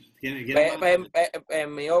 3.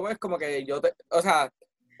 En mi es como que o sea,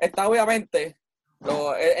 está obviamente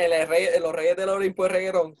los Reyes del Olimpo de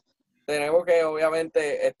reggaetón. Tenemos que,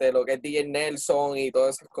 obviamente, lo que es DJ Nelson y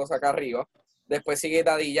todas esas cosas acá arriba. Después sigue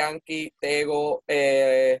Daddy Yankee, Tego,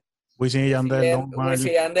 Wisin y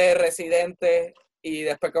Yandel, Residente, y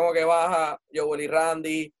después como que baja Joel y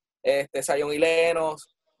Randy, Zion y Lennox,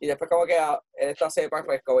 y después como que esta cepa,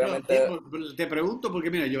 pues que obviamente... Te pregunto porque,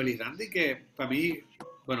 mira, Joel y Randy, que para mí,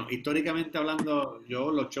 bueno, históricamente hablando,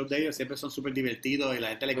 los shows de ellos siempre son súper divertidos y la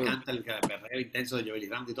gente le encanta el perreo intenso de Joel y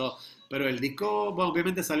Randy y todo, pero el disco, bueno,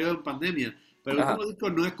 obviamente salió en pandemia. Pero el último disco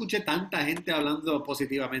no escuché tanta gente hablando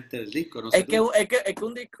positivamente del disco. No sé, es que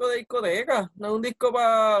un disco de discoteca, no es un disco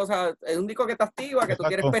o sea, es un disco que te activa, que tú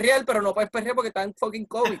quieres perrear, pero no puedes perrear porque está en fucking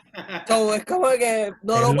COVID. So, es como que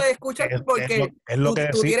no lo puedes escuchar porque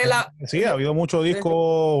tú tienes la... Sí, ha habido muchos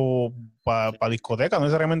discos para discoteca, no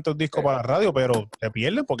necesariamente un disco para la radio, pero te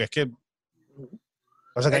pierdes porque es que...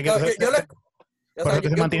 O sea, que hay que por eso que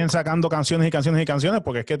se mantienen sacando canciones y canciones y canciones,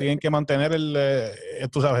 porque es que tienen que mantener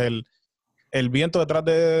tú sabes, el viento detrás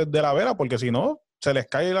de la vela, porque si no, se les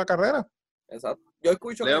cae la carrera. Exacto. Yo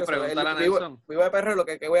escucho Leo, pregúntale a Nelson. Vivo de perreo,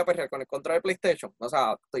 que voy a perrear con el control de PlayStation. O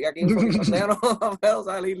sea, estoy aquí en pandemia, no puedo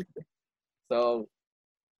salir.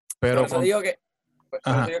 Pero eso digo que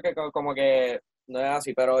como que no es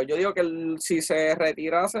así. Pero yo digo que si se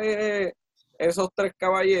retirase esos tres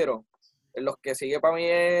caballeros, los que sigue para mí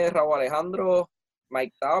es Raúl Alejandro,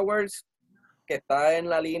 Mike Towers, que está en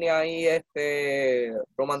la línea ahí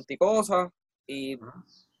romanticosa, y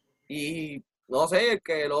no sé,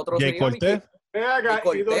 que el otro Jay Cortés.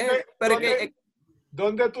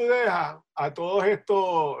 ¿Dónde tú dejas a todos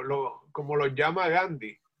estos, como los llama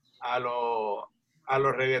Gandhi, a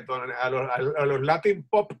los reggaetones, a los Latin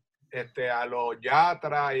pop, a los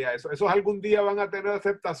Yatra y a eso? ¿Esos algún día van a tener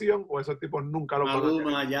aceptación o esos tipos nunca lo van a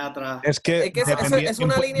tener? Yatra. Es que es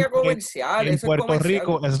una línea comercial. En Puerto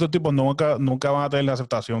Rico, esos tipos nunca van a tener la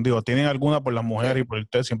aceptación. Digo, tienen alguna por las mujeres y por el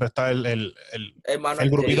siempre está el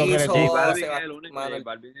grupito que le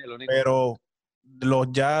pero los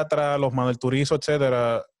Yatra, los Manuel Turizo,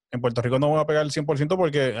 etcétera, en Puerto Rico no van a pegar el 100%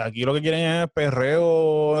 porque aquí lo que quieren es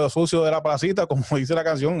perreo sucio de la placita, como dice la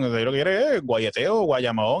canción. Lo que quieren es guayeteo,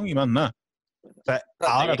 guayamaón y más nada. O sea,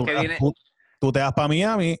 ahora tú te vas para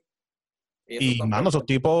Miami y mano, esos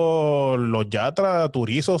tipos, los Yatra,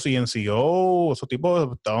 Turizo, CNCO, esos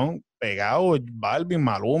tipos están pegados, Balvin,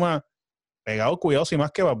 Maluma, pegados, cuidados y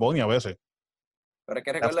más que Bad Bunny a veces. Pero es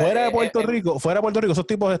que fuera de Puerto Rico, esos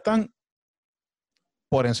tipos están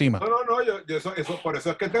por encima. No, yo eso por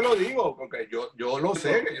eso es que te lo digo, porque yo lo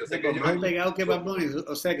sé, que yo sé que más pegado que Bad Bunny,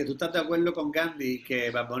 o sea, que tú estás de acuerdo con Gandhi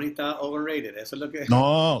que Bad Bunny está overrated, eso es lo que...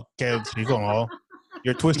 No, que chico, no.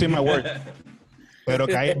 You're twisting my word. Pero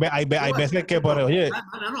que hay veces que, por oye...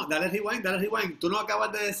 No, dale rewind. Tú no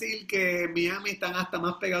acabas de decir que Miami están hasta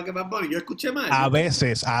más pegados que Bad Bunny. Yo escuché mal. A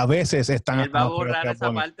veces están Él va hasta a más borrar pegados que esa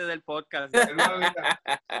Bad Bunny. parte del podcast.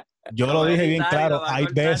 Yo lo dije bien claro, hay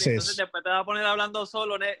veces. Entonces después te vas a poner hablando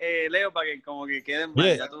solo, Leo, para que como que queden mal.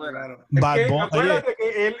 Oye, Ya tú verás. Acuérdate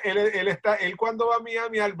que él cuando va a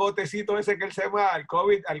Miami al botecito ese que él se llama al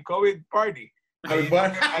COVID party.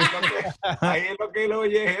 Ahí es lo que él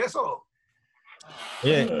oye es eso.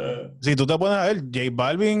 Oye, si tú te pones a ver, J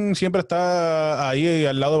Balvin siempre está ahí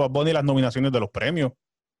al lado de Bad Bunny en las nominaciones de los premios.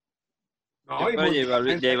 No, J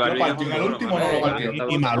Balvin el último no lo partió.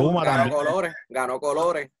 Y Maluma ganó también. colores. Ganó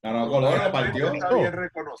colores, lo partió. Está bien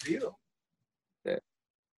reconocido.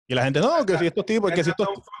 Y la gente, no, que si estos tipos, que si estos...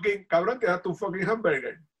 Cabrón, te das tu fucking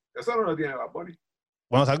hamburger. Eso no lo tiene Bad Bunny.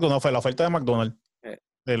 Bueno, exacto, no fue la oferta de McDonald's.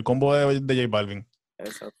 El combo de J Balvin.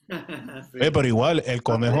 Exacto. Sí. Pero igual, el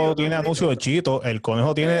conejo tiene anuncio de Chito, el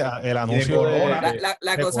conejo tiene el anuncio de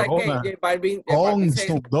La cosa es que Corona J Balvin con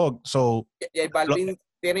Snoop Dogg. So, J Balvin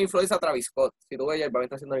tiene influencia a Travis Scott. Si tú ves, J Balvin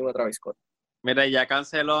está haciendo lo mismo de Travis Scott. Mira, ya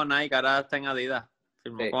canceló Nike, ahora está en Adidas.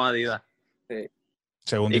 Firmó con Adidas. Sí.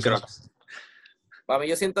 según Y dice. Crocs. Para mí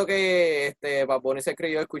yo siento que Bad Bunny se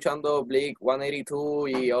escribió escuchando Blink 182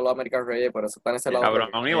 y All American Reggae, pero eso está en ese lado.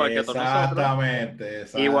 Cabrón, igual que todos nosotros. Exactamente.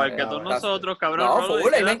 Igual que todos nosotros, cabrón. No, Rolo,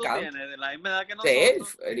 full, ¿de qué me edad tú encanta. tienes? De la misma edad que Sí,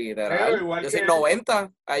 nosotros. literal. Igual Yo que soy él.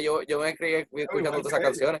 90. Yo me crié escuchando todas esas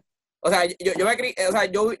canciones. O sea, yo me crié, o sea,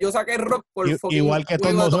 yo saqué rock por Igual que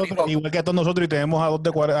todos Wiggle nosotros, Tony Hawk. igual que todos nosotros, y tenemos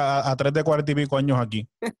a 3 de 40 y pico años aquí.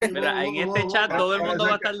 Mira, en este chat todo el mundo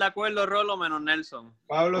va a estar de acuerdo, Rolo, menos Nelson.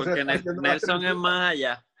 Pablo se Porque está haciendo la Nelson es tremenda. más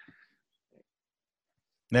allá.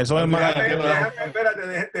 Nelson es más... Espérate,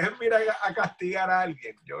 déjenme ir a castigar a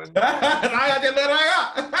alguien. Yo vengo. ¡Raga, atiende,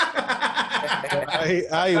 raga!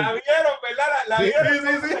 Ay, La vieron, ¿verdad? La vieron.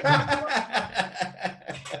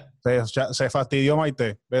 se fastidió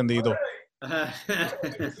Maite, bendito.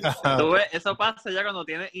 Tú ves, eso pasa ya cuando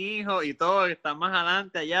tienes hijos y todo, que estás más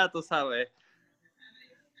adelante allá, tú sabes.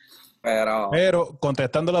 Pero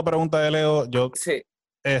contestando la pregunta de Leo, yo Sí.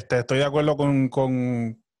 estoy de acuerdo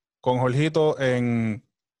con Jorgito en,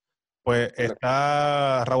 pues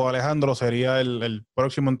está Raúl Alejandro, sería el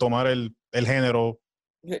próximo en tomar el género.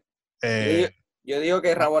 Yo digo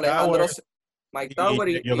que Raúl Alejandro, Mike Tower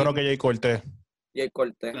y yo creo que Jay Cortés. Jay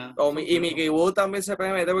Cortés. Y Mickey Wood también se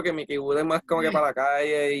puede meter porque Mickey Wood es más como que para la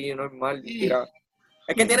calle y normal.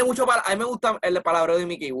 Es que tiene mucho a mí me gusta el palabreo de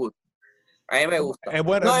Mickey Wood. A mí me gusta. Es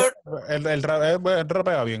bueno, No, el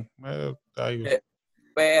rapea bien.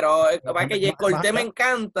 Pero es que Jay Cortés me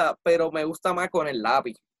encanta, pero me gusta más con el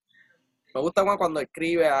lápiz. Me gusta más cuando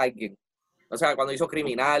escribe a alguien. O sea, cuando hizo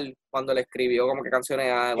Criminal, cuando le escribió como que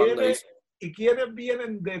canciones a... ¿Y quiénes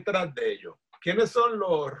vienen detrás de ellos? ¿Quiénes son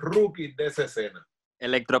los rookies de esa escena?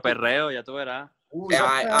 Electroperreo, ya tú verás.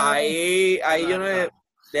 Ahí yo no...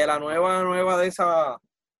 De la nueva de esa...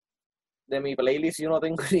 De mi playlist yo no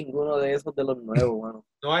tengo ninguno de esos de los nuevos, mano.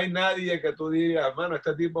 No hay nadie que tú digas, mano,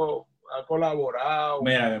 este tipo ha colaborado.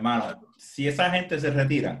 Mira, mi hermano, si esa gente se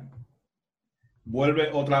retira,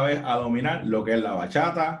 vuelve otra vez a dominar lo que es la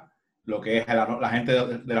bachata, lo que es la gente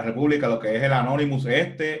de la República, lo que es el Anonymous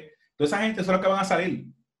toda esa gente son los que van a salir.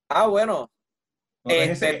 Bueno.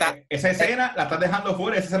 Esa escena la estás dejando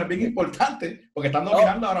fuera, esa escena es bien importante, porque están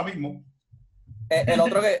dominando ahora mismo. El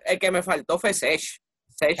otro el que me faltó fue Sech.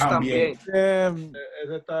 Sech también.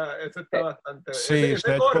 Ese está bastante... Sí,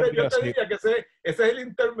 ese corre, yo te diría que ese es el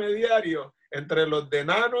intermediario entre los de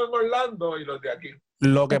Nano en Orlando y los de aquí.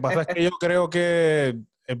 Lo que pasa es que yo creo que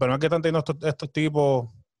el problema que están teniendo estos tipos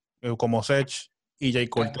como Sech y Jay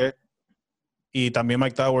Cortés y también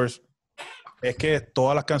Mike Towers es que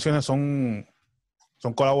todas las canciones son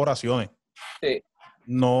colaboraciones. Sí.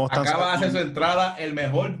 No están acaba de hacer su entrada el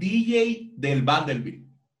mejor DJ del Vanderbilt.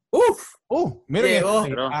 Miren, llegó.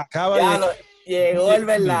 Llegó el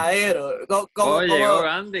verdadero. Llegó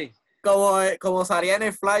Gandhi. Como salía en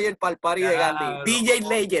el flyer para el party de Gandhi. DJ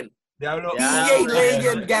Legend. Diablo. DJ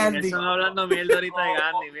Legend Gandhi. Están hablando mierda ahorita de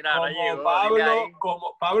Gandhi. Mira, ahora llegó.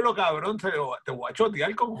 Como Pablo, cabrón, te voy a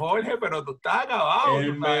chotear con Jorge, pero tú estás acabado.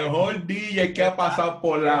 El mejor DJ que ha pasado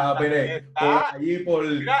por por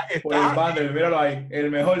el Vanderbilt. Míralo ahí. El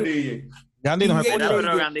mejor DJ. Gandhi nos escucha.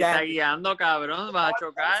 Pero Gandhi está guiando, cabrón. Vas a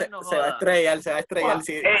chocar. Se va a estrellar.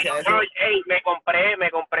 Me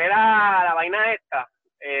compré la vaina esta.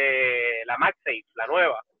 La MagSafe, la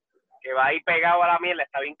nueva. Que va ahí pegado a la mierda,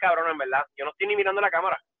 está bien cabrón, en verdad. Yo no estoy ni mirando la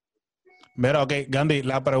cámara. Mira, ok, Gandhi,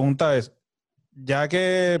 la pregunta es, ya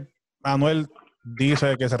que Anuel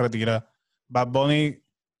dice que se retira, Bad Bunny,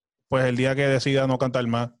 pues el día que decida no cantar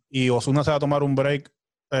más, y Ozuna se va a tomar un break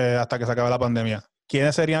hasta que se acabe la pandemia,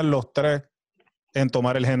 ¿quiénes serían los 3 en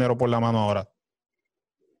tomar el género por la mano ahora?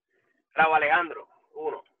 Raúl Alejandro,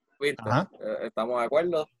 1. ¿Viste? Ajá. ¿Estamos de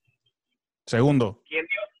acuerdo? Segundo. ¿Quién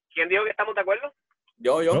dijo que estamos de acuerdo?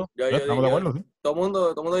 Yo. Estamos de acuerdo, sí. Todo el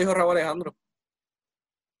mundo dijo Raúl Alejandro.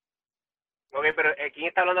 Ok, pero ¿quién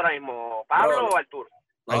está hablando ahora mismo? ¿Pablo o Arturo?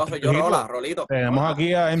 No, soy yo, Rolito. Tenemos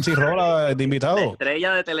aquí a MC Rola de invitado.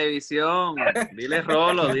 Estrella de televisión. Dile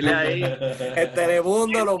Rolo, dile ahí. El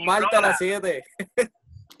Telemundo, los martes a las 7.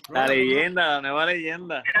 La leyenda, la nueva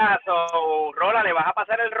leyenda. Mira, Rola, ¿le vas a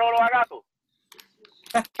pasar el rolo a Gato?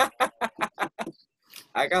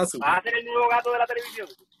 ¿Acaso? ¿Vas a ser el nuevo Gato de la televisión?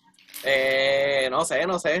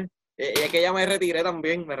 No sé. Y es que ya me retiré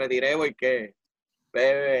también. Me retiré porque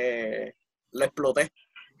lo exploté.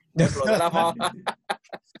 Le exploté la fama.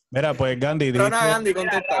 Mira, pues Gandhi. Pero nada, Gandhi,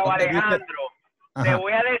 contesta. Alejandro, te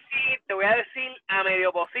voy a decir a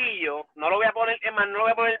medio pocillo, no lo voy a poner, es más, no lo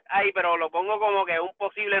voy a poner ahí, pero lo pongo como que un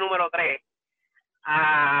posible número 3.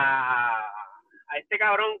 A este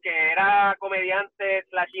cabrón que era comediante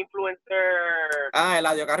 / influencer.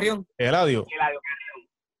 Eladio Carrión. Eladio.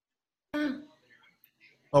 Carrión.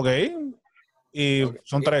 Ok. Y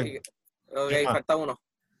son 3. Ok, falta uno.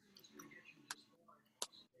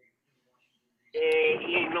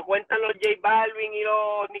 ¿Y no cuentan los J Balvin y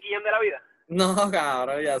los Nicky Jam de la vida? No,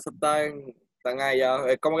 cabrón, ya eso están allá.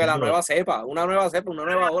 Es como que la nueva cepa, una nueva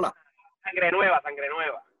ola. Sangre nueva.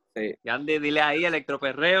 Sí. Gandhi, dile ahí,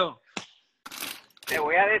 electroperreo. Te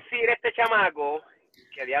voy a decir este chamaco,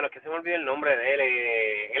 que diablo, es que se me olvidó el nombre de él.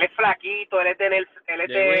 Él es flaquito, él es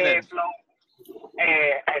de Flow.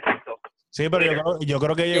 Exacto. Sí, pero yo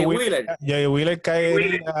creo que Jay Wheeler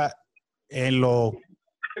caería en los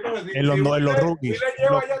rookies.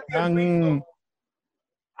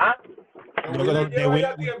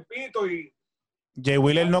 Jay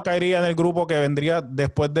Wheeler no caería en el grupo que vendría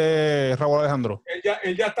después de Raúl Alejandro.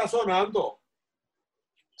 Él ya está sonando.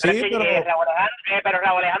 Sí, pero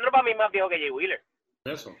Raúl Alejandro para mí es más viejo que Jay Wheeler.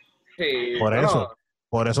 Eso. Sí,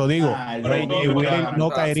 por eso digo, Jay Wheeler no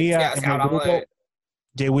caería en el grupo.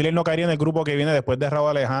 Jay Wheeler no caería en el grupo que viene después de Raúl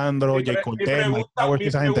Alejandro, Jay Cortez, Mike Towers y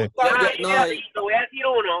esa gente. Te voy a decir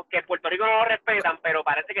uno que en Puerto Rico no lo respetan, pero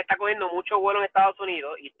parece que está cogiendo mucho vuelo en Estados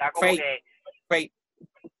Unidos y está como Fate.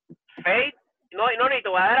 No, te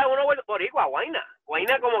voy a dar a uno boricua, Guayna.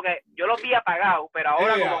 Guayna como que yo los vi apagados, pero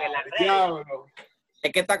ahora como que en la red.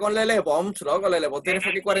 Es que está con Lele Pons, loco. Lele Pons tiene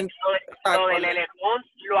fucking 40. Lo de Lele Pons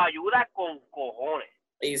lo ayuda con cojones.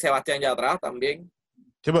 Y Sebastián Yatra también.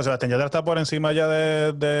 Sí, pues Sebastián Yatra está por encima ya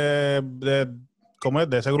 ¿cómo es?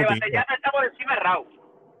 De ese grupito. Sebastián Yatra está por encima de Raúl.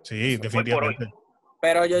 Sí, definitivamente.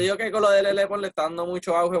 Pero yo digo que con lo de Lele Pons le está dando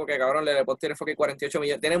mucho auge porque, cabrón, Lele Pons tiene fucking 48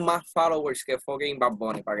 millones. Tiene más followers que fucking Bad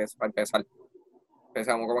Bunny para empezar.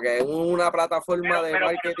 Pensamos como que es una plataforma de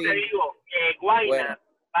marketing. Pero te digo, Guayna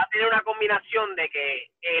va a tener una combinación de que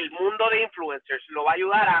el mundo de influencers lo va a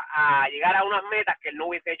ayudar a llegar a unas metas que él no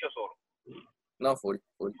hubiese hecho solo. No, full.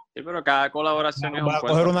 Sí, pero cada colaboración es un va a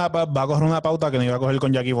coger una pauta que no iba a coger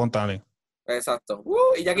con Jackie Fontane. Exacto.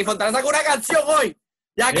 Y Jackie Fontane sacó una canción hoy.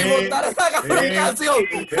 Jackie Fontane sacó una canción.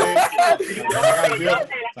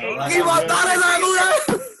 Jackie Fontane sacó una.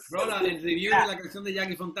 Rola, el review de la canción de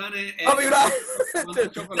Jackie Fontane. Mira,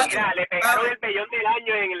 le pegaron el pellón del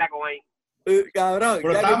año en la Comay. Cabrón.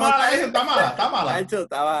 Pero está mala.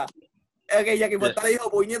 Estaba. Ok, Jackie Fontane dijo,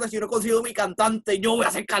 puñeta, si yo no consigo mi cantante, yo voy a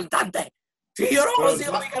ser cantante. Si yo no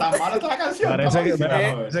consigo mi cantante. ¿Está mala esta canción? Parece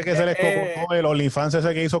que se les cocó el OnlyFans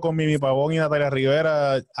ese que hizo con Mimi Pavón y Natalia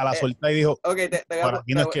Rivera a la suelta y dijo,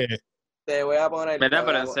 te voy a poner. ¿Verdad?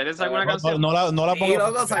 Pero en serio sacó una canción. No la pongo.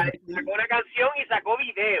 Sacó una canción y sacó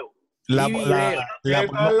video. La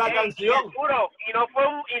canción. Y no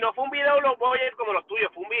fue un video los boyers como los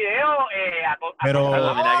tuyos, fue un video pero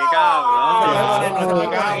mira qué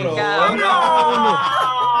cabrón.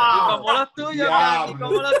 Como los tuyos,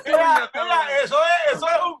 como los tuyos. Eso es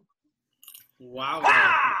un wow.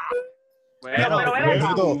 Pero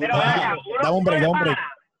dame un break.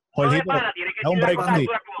 Jorgito, da un break, Andy.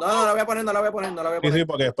 No la voy a poner. Sí,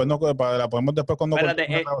 porque después la ponemos después cuando...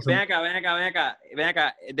 Espérate, ven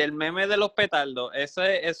acá. Del meme de los petardos, eso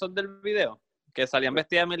es del video, que salían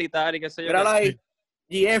vestidas militar y qué sé yo. Míralo ahí.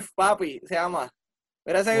 GF, papi, se llama.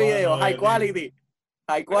 Mira ese video, high quality.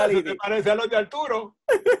 ¿Te parece a los de Arturo?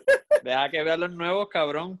 Deja que vea los nuevos,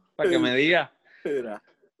 cabrón, para que me diga.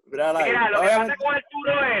 Mira, lo que pasa con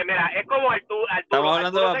Arturo es como Arturo. Estamos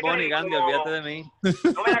hablando de Bad Bunny, Gandhi, olvídate de mí.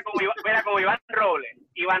 No, mira como Iván Robles.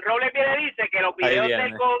 Iván Robles viene y dice que los videos de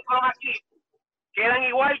él con Chroma Key quedan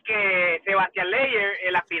igual que Sebastián Leyer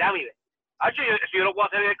en las pirámides. Si yo lo puedo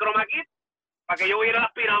hacer en el Chroma Key, ¿para que yo voy a ir a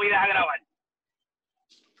las pirámides a grabar?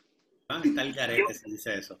 Está el garete si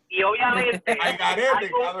dice eso. Y obviamente... Al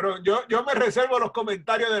garete, cabrón. Yo me reservo los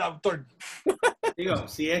comentarios del autor. Digo,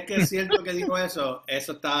 si es que es cierto que dijo eso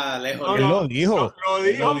está lejos. No, lo dijo.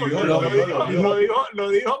 Lo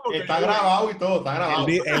dijo porque está grabado y todo, está grabado.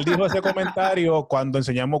 Él dijo ese comentario cuando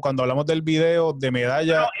hablamos del video de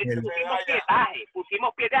medalla.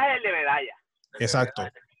 Pusimos pietaje del de medalla. Exacto.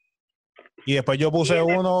 Y después yo puse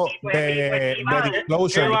uno de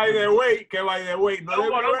Disclosure. Que by the way, no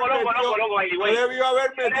debió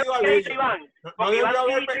haber metido a Legend.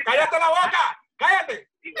 ¡Cállate la boca! ¡Cállate!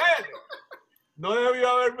 No debió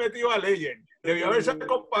haber metido a Legend. Debió haberse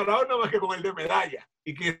comparado nada más que con el de medalla.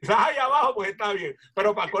 Y quizás ahí abajo pues está bien.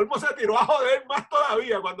 Pero para colmo se tiró a joder más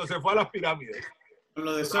todavía cuando se fue a las pirámides. Con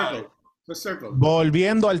lo de Circle.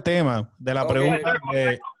 Volviendo al tema de la pregunta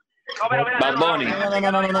de... Bad Bunny.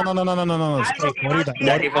 No.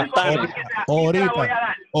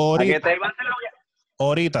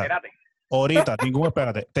 Ahorita, ningún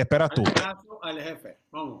espérate. Te esperas tú. Al jefe.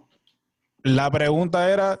 Vamos. La pregunta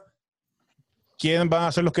era ¿quién van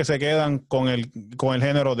a ser los que se quedan con el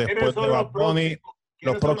género después de Bad Bunny?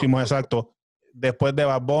 Los próximos, exacto. Después de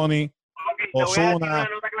Bad Bunny, Ozuna,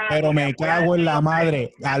 pero me cago en la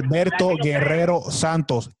madre. Alberto Guerrero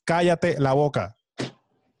Santos, cállate la boca.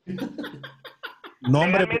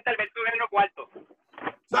 Nombre.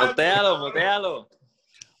 Mutealo.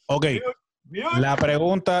 Ok. La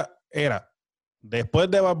pregunta era, después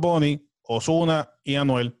de Bad Bunny, Ozuna y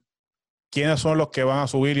Anuel, ¿quiénes son los que van a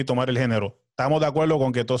subir y tomar el género? Estamos de acuerdo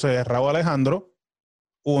con que entonces es Raúl Alejandro,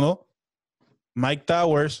 uno, Mike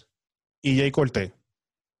Towers y Jay Cortés.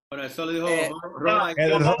 Bueno, eso lo dijo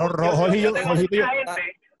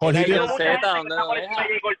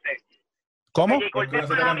 ¿Cómo? Mira,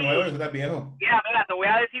 te voy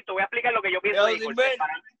a explicar lo que yo pienso de Jay Cortés.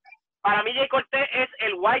 Para mí Jay Cortés es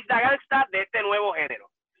el Wise da Gangsta de este nuevo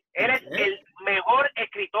género. Él es el mejor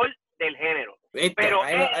escritor del género. Pero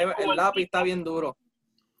el lápiz está bien duro.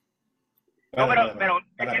 No, pero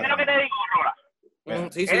 ¿entiendes lo que te digo, Rola?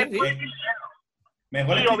 Sí.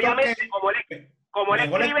 Mejor y obviamente, como él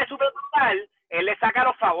escribe súper brutal, él le saca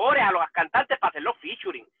los favores a los cantantes para hacer los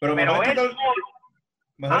featuring. Pero mejor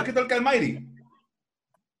escritor que Almighty.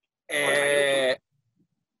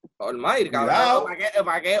 Almighty, cabrón.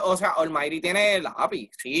 ¿Para qué? O sea, Almighty tiene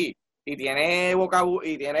lápiz, sí. Y tiene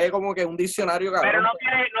y tiene como que un diccionario, cabrón. Pero no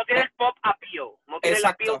tiene el pop appeal. No tiene el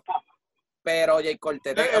appeal pop. Pero Jay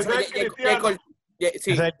Cortés. Que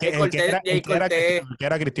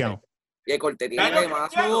era cristiano. Jay Cortés tiene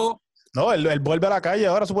además. No, él vuelve a la calle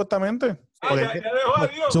ahora, supuestamente.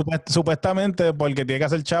 Supuestamente, porque tiene que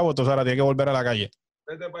hacer chavo, entonces ahora tiene que volver a la calle.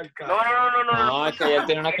 No, es que él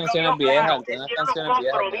tiene unas canciones viejas. Él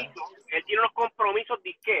tiene unos compromisos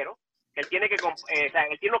disqueros. Él tiene él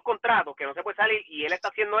tiene unos contratos que no se puede salir y él está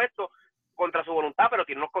haciendo esto contra su voluntad, pero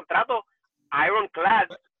tiene unos contratos ironclad.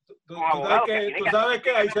 Tú sabes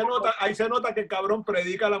que ahí se nota que el cabrón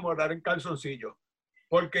predica la moral en calzoncillo.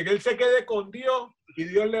 Porque que él se quede con Dios y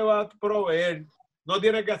Dios le va a proveer. No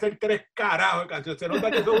tiene que hacer 3 carajos de canciones. Se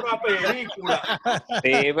nota que eso es una película.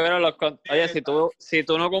 Sí, pero oye, si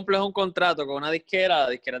tú no cumples un contrato con una disquera, la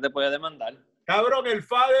disquera te puede demandar. Cabrón, el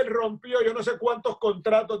Fader rompió yo no sé cuántos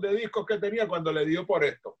contratos de discos que tenía cuando le dio por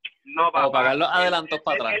esto. No, para pagar los adelantos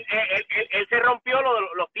para atrás. Él se rompió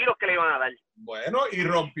los tiros que le iban a dar. Bueno, y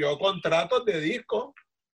rompió contratos de discos.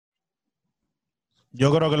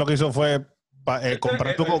 Yo creo que lo que hizo fue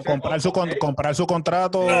comprar su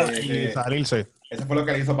contrato y salirse. Eso fue lo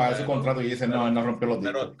que le hizo pagar su contrato y dice, no, él no rompió los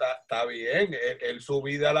discos. Pero está bien, él su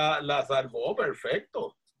vida la salvó,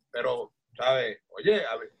 perfecto. Pero, ¿sabes? Oye,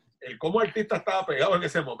 a ver, él como artista estaba pegado en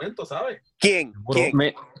ese momento, ¿sabes? ¿Quién?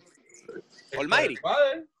 Almighty.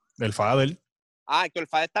 El Fader. Que el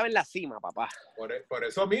Fader estaba en la cima, papá. Por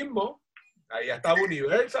eso mismo, ahí estaba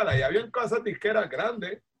Universal, ahí habían casas disqueras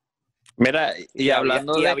grandes. Mira, y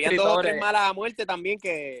hablando de había 2 o 3 malas muertes también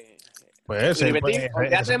que...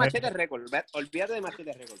 Olvídate de Machete Record.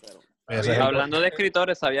 Pero... hablando de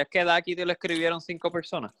escritores, ¿sabías que Daquiti lo escribieron 5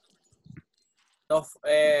 personas? No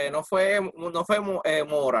fue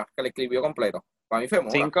Mora que le escribió completo. Para mí fue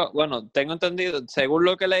Mora. 5, bueno, tengo entendido, según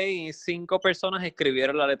lo que leí, 5 personas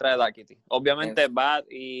escribieron la letra de Daquiti. Obviamente Bad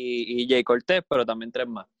y Jay Cortés, pero también 3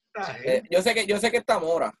 más. Yo sé que está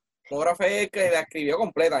Mora. Mora fue el que la escribió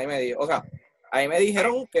completa. Ahí me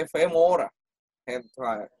dijeron que fue Mora.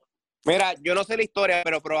 Mira, yo no sé la historia,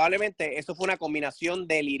 pero probablemente eso fue una combinación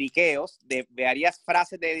de liriqueos de varias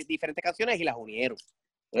frases de diferentes canciones y las unieron.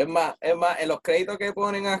 Es más, en los créditos que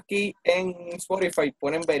ponen aquí en Spotify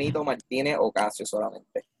ponen Benito Martínez Ocasio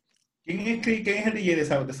solamente. ¿Quién es el DJ de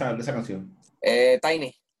esa canción?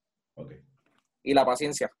 Tiny. Okay. Y La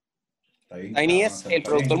Paciencia. Tiny es el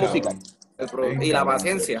productor musical. Y la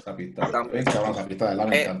paciencia. Esa pista de verdad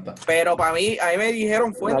me encanta. Pero para mí, a mí me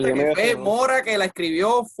dijeron fuerte que fue Mora que la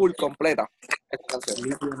escribió full completa.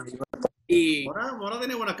 Y Mora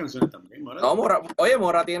tiene buenas canciones también.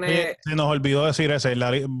 Mora tiene... Se nos olvidó decir ese.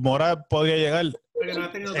 Mora podría llegar.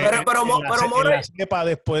 Pero Mora... La cepa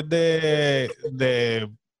después de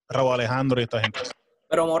Raúl Alejandro y esta gente.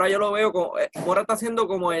 Pero Mora yo lo veo como... Mora está haciendo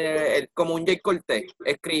como un Jay Cortez,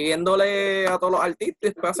 escribiéndole a todos los artistas y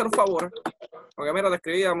después hacer un favor. Porque mira, te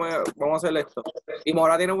escribí, vamos a hacer esto. Y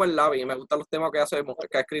Mora tiene buen labio y me gustan los temas que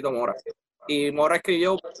ha escrito Mora. Y Mora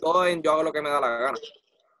escribió todo en Yo hago lo que me da la gana.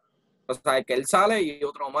 O sea, que él sale y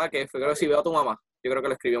otro más que creo que si veo a tu mamá. Yo creo que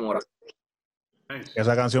lo escribió Mora.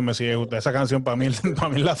 Esa canción me sigue gustando. Esa canción para mí es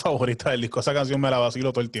la favorita del disco. Esa canción me la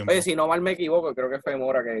vacilo todo el tiempo. Oye, si no mal me equivoco, creo que fue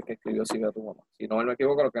Mora que escribió Si veo a tu mamá. Si no mal me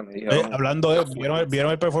equivoco, lo que me dijeron. Hablando de...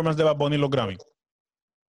 ¿Vieron el performance de Bad Bunny en los Grammy?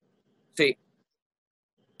 Sí.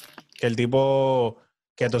 Que el tipo...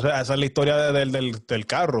 Que entonces esa es la historia del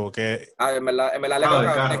carro. Que, en verdad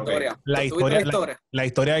la historia. La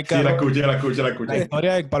historia del carro. Sí, la escuché. La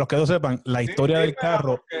historia, para los que no sepan, la historia del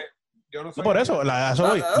carro. Yo no sé por eso, eso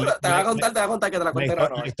voy. Te voy a contar que te la conté.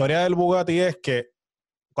 La historia del Bugatti es que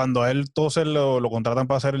cuando a él entonces lo contratan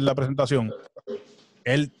para hacer la presentación,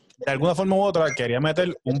 él de alguna forma u otra quería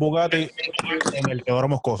meter un Bugatti en el Teodoro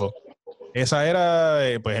Moscoso. Esa era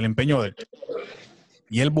pues el empeño de él.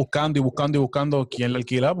 Y él buscando quién le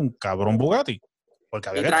alquilaba un cabrón Bugatti. Porque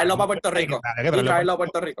había traerlo para Puerto Rico.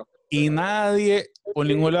 Y nadie por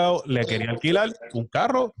ningún lado le quería alquilar un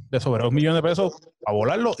carro de sobre 2 millones de pesos para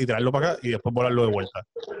volarlo y traerlo para acá y después volarlo de vuelta.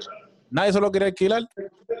 Nadie se lo quería alquilar.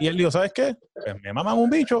 Y él dijo, ¿sabes qué? Pues me maman un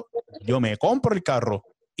bicho, yo me compro el carro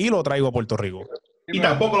y lo traigo a Puerto Rico. Y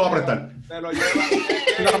tampoco lo va a prestar. Se lo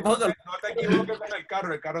llevan. No te equivoques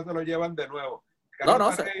con el carro se lo llevan de nuevo.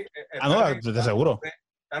 De seguro.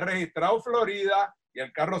 Está registrado en Florida y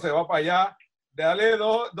el carro se va para allá. Dale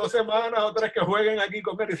 2 semanas o 3 que jueguen aquí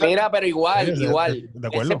con él. Mira, pero igual.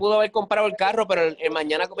 Él se pudo haber comprado el carro, pero el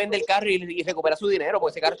mañana vende el carro y recupera su dinero,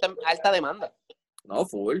 porque ese carro está en alta demanda. No,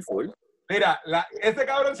 full. Mira, ese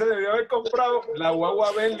cabrón se debió haber comprado la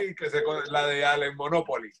guagua Bentley, la de Allen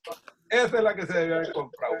Monopoly. Esa es la que se debió haber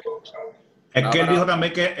comprado. Es que él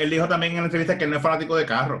dijo también en la entrevista que él no es fanático de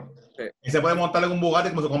carro. Sí. Y se puede montar en un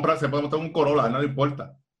Bugatti como se puede montar en un Corolla, no le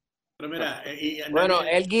importa. Pero mira,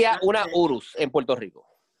 él guía una Urus en Puerto Rico.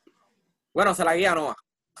 Bueno, se la guía Noah.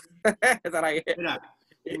 Se la guía. Mira,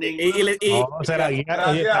 se la guía.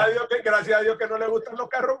 Gracias a Dios que no le gustan los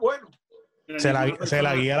carros buenos. Se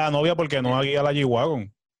la guía la novia porque no guía la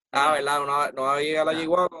G-Wagon. Verdad, no guía la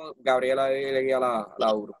G-Wagon, Gabriela le guía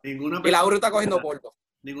la Urus. Y la Urus está cogiendo polvo.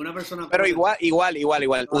 Ninguna persona. Pero igual.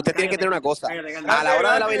 Usted tiene que tener una cosa. A la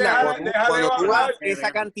hora de la verdad, cuando tú das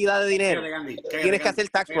esa cantidad de dinero, tienes que hacer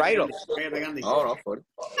tax write-offs. No,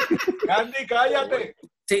 Gandhi, cállate.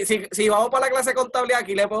 Si vamos para la clase de contabilidad,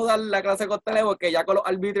 aquí le puedo dar la clase de contabilidad porque ya con los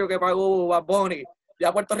arbitrios que pagó Bad Bunny,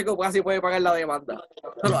 ya Puerto Rico casi puede pagar la demanda.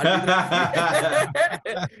 Con los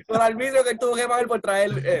arbitrios que él tuvo que pagar por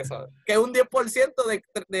traer eso. Que es un 10%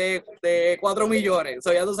 de 4 millones.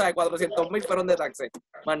 Eso ya tú sabes, 400,000 fueron de taxes.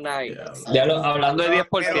 Más nadie. Hablando de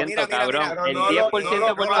 10%, cabrón. El 10%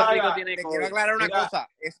 de Puerto Rico tiene... Te quiero aclarar una cosa.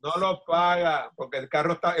 No lo paga, porque el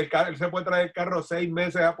carro él se puede traer el carro 6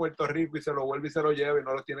 meses a Puerto Rico y se lo vuelve y se lo lleva y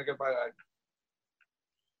no lo tiene que pagar.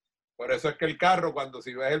 Por eso es que el carro,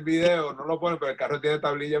 si ves el video, no lo ponen, pero el carro tiene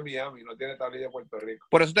tablilla en Miami, no tiene tablilla en Puerto Rico.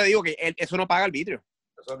 Por eso te digo que eso no paga el vidrio.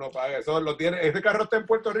 Eso no paga, eso lo tiene. Este carro está en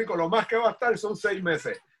Puerto Rico, lo más que va a estar son 6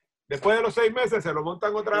 meses. Después de los 6 meses se lo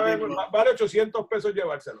montan otra vez, vale 800 pesos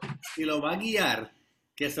llevárselo. Si lo va a guiar,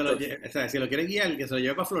 que se lo lleve, o sea, si lo quiere guiar, que se lo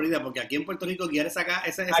lleve para Florida, porque aquí en Puerto Rico guiar ese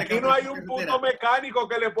aquí no hay un puto mecánico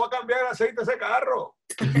que le pueda cambiar el aceite a ese carro.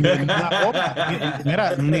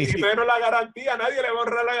 Mira, pero la garantía, nadie le va a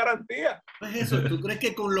ahorrar la garantía. Pues eso, ¿tú crees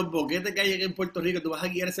que con los boquetes que hay aquí en Puerto Rico tú vas a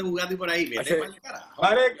guiar ese Bugatti por ahí?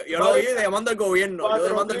 Yo lo vi demando al gobierno.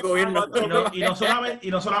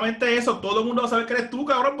 Y no solamente eso, todo el mundo va a saber que eres tú,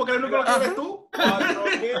 cabrón, porque eres lo único que eres tú.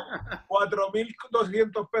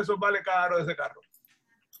 4,200 pesos vale caro ese carro.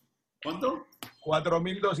 ¿Cuánto?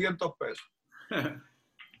 4,200 pesos.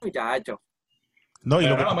 Muchacho. No, y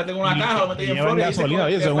lo meten en una caja, lo meten en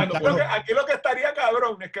Florida. Aquí lo que estaría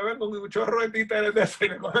cabrón es que vengan un chorro de títeres de eso y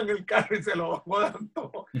le cojan el carro y se lo jodan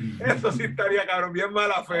todo. Eso sí estaría cabrón, bien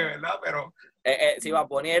mala fe, ¿verdad? Pero si va a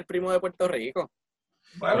poner el primo de Puerto Rico.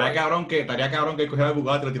 Bueno, estaría cabrón que cogiera el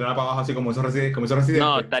Bugatti y lo tirara para abajo así como esos residentes.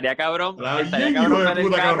 No, estaría cabrón. Estaría cabrón que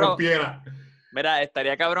el carro rompiera. Mira,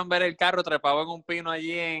 estaría cabrón ver el carro trepado en un pino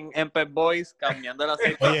allí en Pep Boys, cambiando la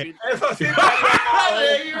aceite. Oye, eso sí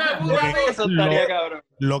Eso estaría cabrón.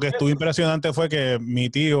 Lo que estuvo impresionante fue que mi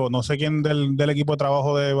tío, no sé quién del equipo de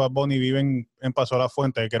trabajo de Bad Bunny vive en Paso de la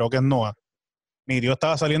Fuente, creo que es Noah. Mi tío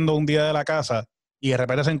estaba saliendo un día de la casa y de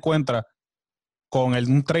repente se encuentra con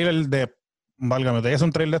un trailer de, válgame, es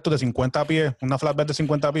un trailer de estos de 50 pies, una flatbed de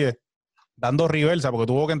 50 pies, dando reversa porque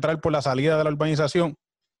tuvo que entrar por la salida de la urbanización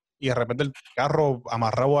y de repente el carro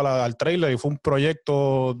amarrado al trailer y fue un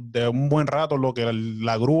proyecto de un buen rato lo que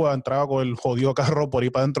la grúa entraba con el jodido carro por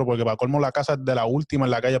ahí para adentro porque para colmo la casa es de la última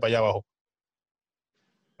en la calle para allá abajo.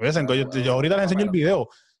 Yo ahorita les enseño el video. O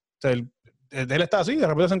sea, él está así, de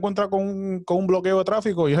repente se encuentra con un bloqueo de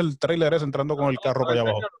tráfico y es el trailer ese entrando con el carro para allá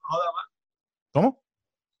abajo. ¿Cómo?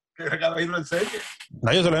 Que ahí lo enseñe.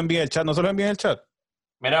 No, yo se lo envié en el chat, ¿no se lo envié en el chat?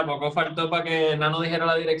 Mira, poco faltó para que Nano dijera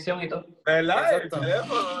la dirección y todo. ¿Verdad?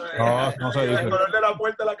 No se dice. El color de la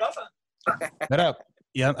puerta de la casa. Mira,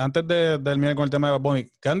 y antes de terminar con el tema de Bad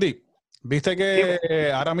Bunny, Candy, ¿viste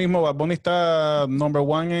que ahora mismo Bad Bunny está number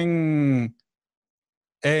one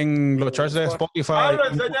en los charts de Spotify? Pablo,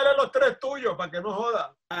 enséñale los 3 tuyos para que no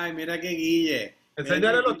joda. Ay, mira qué guille.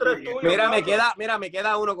 Enséñale los 3 tuyos. Mira, me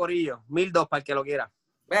queda uno, corillo. 1,200 para el que lo quiera.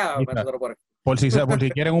 Vea, métetelo por ahí. Por si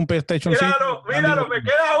quieren un PlayStation 5. Míralo, me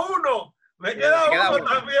queda uno. Me queda uno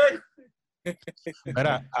también.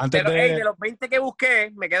 Mira, de los 20 que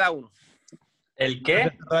busqué, me queda uno. ¿El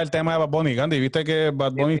qué? El tema de Bad Bunny, Candy, viste que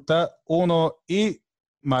Bad Bunny está 1 y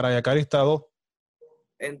Mariah Carey está 2.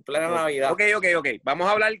 En plena Navidad. Ok. Vamos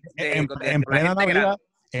a hablar en plena Navidad.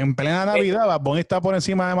 En plena Navidad, Bad Bunny está por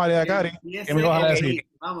encima de Mariah Carey. ¿Qué me vas a decir?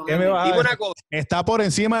 ¿Qué me vas a decir? Está por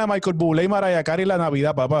encima de Michael Bublé y Mariah Carey la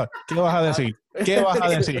Navidad, papá. ¿Qué vas a decir? ¿Qué vas a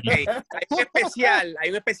decir? Okay. Hay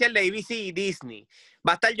un especial de ABC y Disney.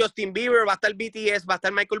 Va a estar Justin Bieber, va a estar BTS, va a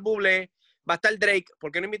estar Michael Bublé, va a estar Drake. ¿Por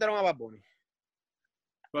qué no invitaron a Bad Bunny?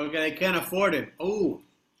 Porque they can't afford it.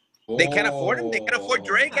 They can't afford it. They can't afford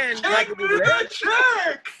Drake and Michael Bublé.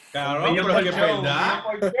 Cabrón, pero es que es verdad.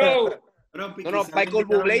 No, Michael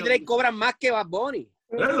Bublé y Drake cobran más que Bad Bunny.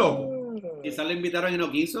 ¿Eres loco? Quizás le invitaron y no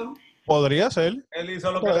quiso. Podría ser. Él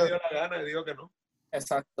hizo lo que le dio la gana y dijo que no.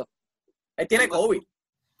 Exacto. Él tiene COVID.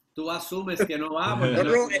 Tú asumes que no va.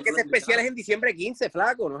 Es que ese especial es en diciembre 15,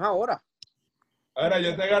 flaco, no es ahora. Ahora,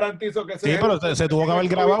 yo te garantizo que sí, pero se tuvo que haber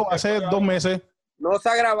grabado hace 2 meses. No se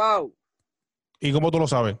ha grabado. ¿Y cómo tú lo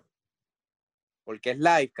sabes? Porque es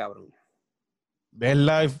live, cabrón. Es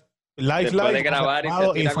live. Puede grabar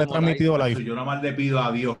y fue transmitido live. Yo nomás le pido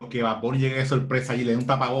a Dios que Bad Bunny llegue de sorpresa y le dé un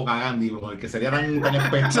tapaboca a Gandhi, bro, que sería tan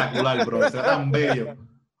espectacular, bro, sería tan bello.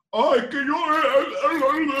 ¡Ay, que yo!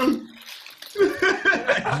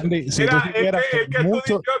 Andy, si mira, tú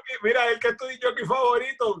supieras mira, el que es tu jockey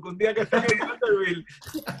favorito, un día que esté en Vanderbilt,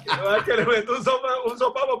 que le metes un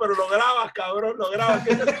sopapo, pero lo grabas, cabrón, lo grabas.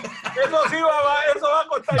 Eso va a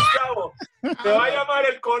costar chavo. Te va a llamar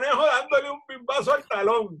el conejo dándole un pimbazo al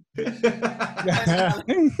talón.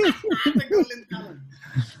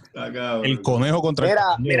 El conejo contra el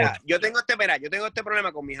mira, yo tengo este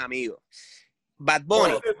problema con mis amigos. Bad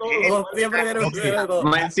Bunny.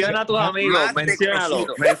 Menciona a tus amigos, menciónalo.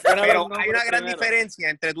 Pero hay una gran diferencia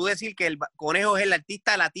entre tú decir que el conejo es el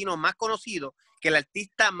artista latino más conocido que el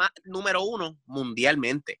artista más número 1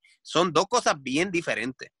 mundialmente. Son 2 cosas bien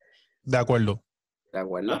diferentes. De acuerdo. De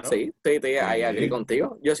acuerdo, claro. Sí, ahí agree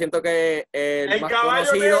contigo. Yo siento que el más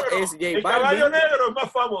conocido negro, es J Balvin. El caballo negro es más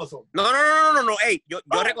famoso. No. Ey, yo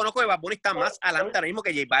reconozco que Bad Bunny está más adelante ahora mismo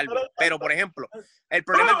que J Balvin. Pero, por ejemplo, el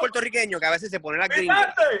problema del puertorriqueño que a veces se pone la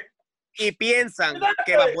gringa y piensan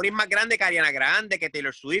que Bad Bunny es más grande que Ariana Grande, que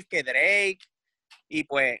Taylor Swift, que Drake. Y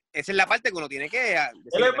pues, esa es la parte que uno tiene que...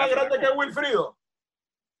 ¿Él es más grande que Wilfrido?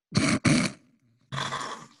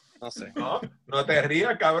 No sé. No te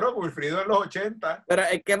rías, cabrón. Wilfrido en los 80. Pero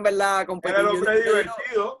es que en verdad competir. Era el hombre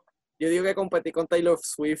divertido. Yo digo que competir con Taylor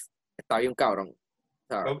Swift está bien cabrón.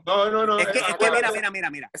 No. Es que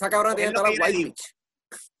mira. Esa cabrona tiene toda la White Beach.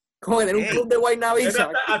 Como que tiene un club de White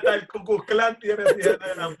Navisa. Hasta el Ku Klux Klan tiene de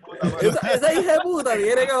la puta. Esa hija de puta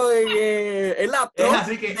tiene como que es la top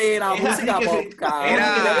de la música pop.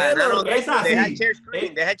 Deja el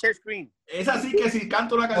share screen. Es así que si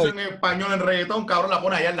canto una canción en español en reggaetón, cabrón, la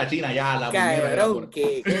pone allá en la China, ya la cabrón,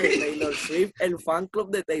 que Taylor Swift, el fan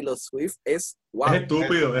club de Taylor Swift es wow. Es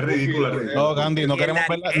estúpido, es ridículo. No, Gandhi, no queremos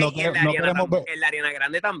verla. No queremos ver. En la Ariana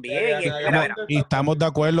Grande también. Y estamos de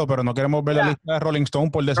acuerdo, pero no queremos ver la lista de Rolling Stone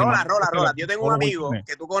por decir. Rola. Yo tengo un amigo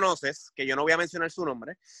que tú conoces, que yo no voy a mencionar su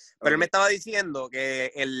nombre, pero él me estaba diciendo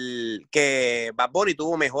que Bad Bunny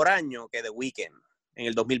tuvo mejor año que The Weeknd en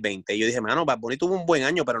el 2020. Y yo dije, mano, Bad Bunny tuvo un buen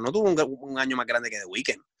año, pero no tuvo un año más grande que The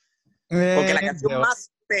Weeknd. Porque la canción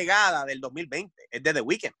más pegada del 2020 es de The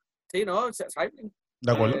Weeknd. Sí, no, Cycling.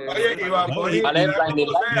 De acuerdo. Oye, y Bad Bunny,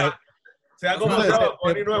 sea como sea, Bad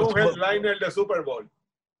Bunny no es un headliner de Super Bowl.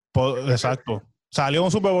 Exacto. Salió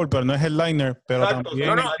un Super Bowl, pero no es headliner. Pero Exacto,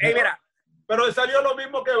 también... No, mira. Pero salió lo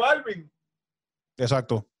mismo que Balvin.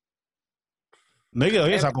 Exacto. No, y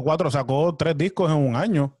oye, sacó 3 discos en un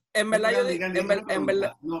año. En verdad, en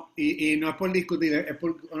verdad. No, y no es por discutir, es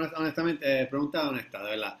por, honestamente, pregunta honesta, de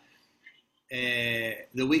verdad.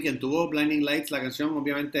 The Weeknd tuvo Blinding Lights, la canción,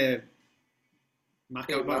 obviamente, una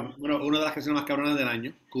de las canciones más cabronas del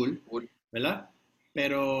año. Cool. ¿Verdad?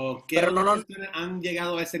 Pero, ¿qué canciones han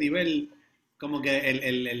llegado a ese nivel? Como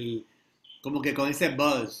que como que con ese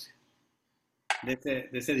buzz de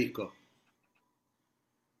ese disco.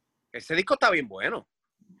 Ese disco está bien bueno.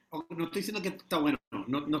 No estoy diciendo que está bueno,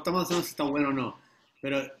 no estamos diciendo si está bueno o no,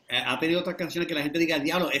 pero ha tenido otras canciones que la gente diga,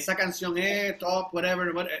 diablo, esa canción es top,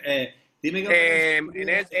 whatever. Dime que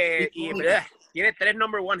tiene 3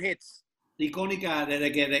 number 1 hits. Icónica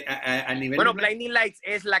desde que al nivel. Bueno, Blinding Lights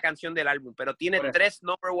es la canción del álbum, pero tiene 3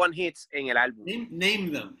 number 1 hits en el álbum. Name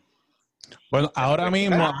them. Bueno, ahora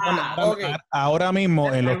mismo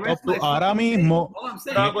en los top 2, ahora mismo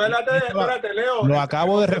espérate, Leo. Lo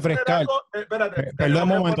acabo de refrescar.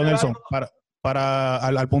 Perdón un momento, Nelson, para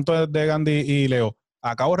al punto de Gandhi y Leo.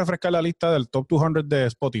 Acabo de refrescar la lista del top 200 de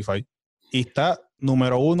Spotify y está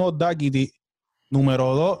número 1 Daggity,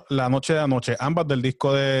 número 2 La Noche de Anoche, ambas del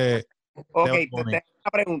disco de Ok, te tengo una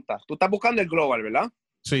pregunta. Tú estás buscando el Global, ¿verdad?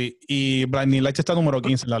 Sí, y Blinding Lights está número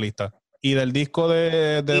 15 en la lista. Y del disco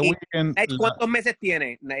de The Weeknd... ¿Cuántos meses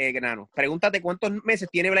tiene, Grano? Pregúntate cuántos meses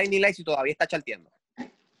tiene Blinding Lights y todavía está charteando.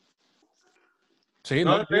 Sí,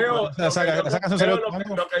 no, Leo,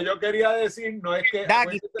 lo que yo quería decir no es que...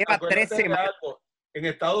 lleva 3 semanas. En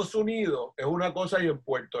Estados Unidos es una cosa y en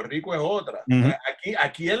Puerto Rico es otra.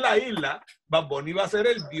 Aquí en la isla, Bad Bunny va a ser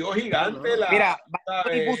el dios gigante, el alfa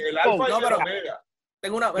y el omega.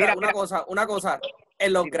 Tengo una cosa.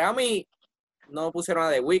 En los Grammy no pusieron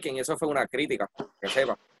a The Weeknd y eso fue una crítica, que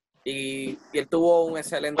sepa. Y él tuvo un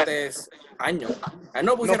excelente año. A él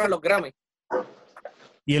no pusieron a los Grammy.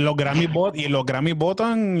 Y en los Grammy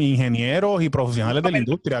votan ingenieros y profesionales de la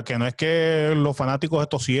industria, que no es que los fanáticos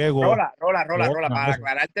estos ciegos. Rola, para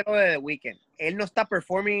aclararte lo de The Weeknd. Él no está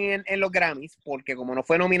performing en los Grammys porque como no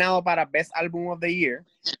fue nominado para Best Album of the Year,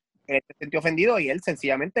 él se sintió ofendido y él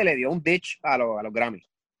sencillamente le dio un ditch a los Grammys.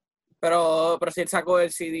 Pero si él sacó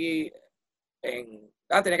el CD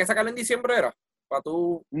tenía que sacarlo en diciembre, ¿era? Para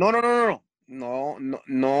tú... No lo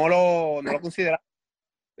considera.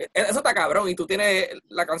 Eso está cabrón, y tú tienes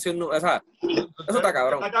la canción, o sea, eso está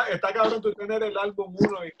cabrón. Está cabrón tú tener el álbum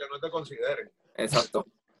 1 y que no te consideren. Exacto.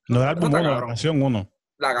 No el álbum 1, la canción 1.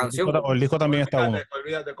 La canción. El disco también está 1.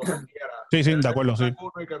 Olvídate como quieras. Sí, de acuerdo, sí.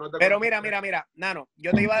 Pero mira, Nano,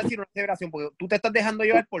 yo te iba a decir una aseveración, porque tú te estás dejando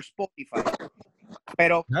llevar por Spotify.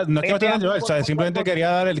 Pero no es que me esté dejando llevar, simplemente quería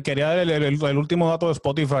dar el último dato de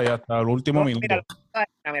Spotify hasta el último minuto.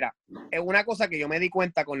 Mira, es una cosa que yo me di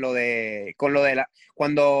cuenta con lo de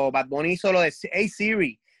cuando Bad Bunny hizo lo de Hey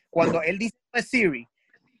Siri, cuando él dice de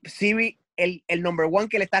Siri, el number 1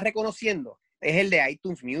 que le está reconociendo es el de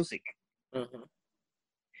iTunes Music.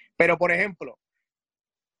 Pero por ejemplo,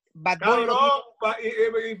 Bad Bunny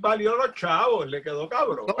y valió los chavos, le quedó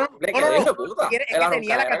cabrón. Es que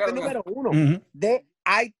tenía la canción número 1 de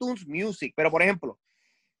iTunes Music, pero por ejemplo,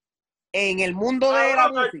 en el mundo de la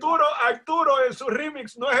música, Arturo en su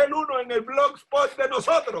remix no es el 1 en el blogspot de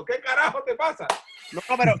nosotros. ¿Qué carajo te pasa? No,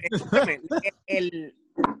 pero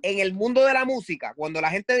en el mundo de la música, cuando la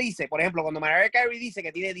gente dice, por ejemplo, cuando Mariah Carey dice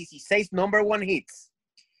que tiene 16 number 1 hits,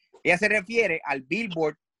 ella se refiere al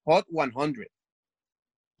Billboard Hot 100.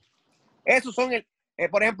 Esos son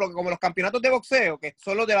por ejemplo, como los campeonatos de boxeo, que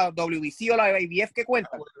son los de la WBC o la IBF que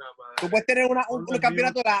cuentan. Tú puedes tener un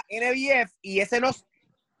campeonato de la NBF y ese no es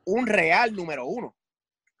un real número 1.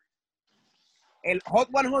 El Hot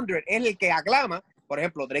 100 es el que aclama. Por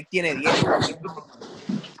ejemplo, Drake tiene 10.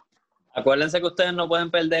 Acuérdense que ustedes no pueden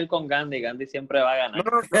perder con Gandhi. Gandhi siempre va a ganar.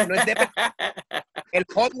 No es de... El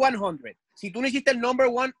Hot 100. Si tú no hiciste el number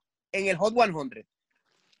 1 en el Hot 100,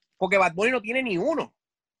 porque Bad Bunny no tiene ni uno.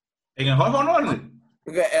 ¿En el Hot 100?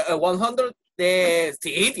 El 100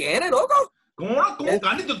 sí, tiene, loco. ¿Cómo no? ¿Cómo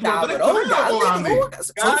Gandhi? ¿Tú Gandhi está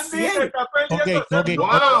perdiendo.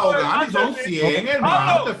 Wow, Gandhi, son 100,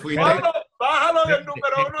 hermano. Te fuiste. Bájalo del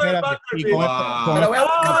número 1 del Vanderbilt. Pero voy a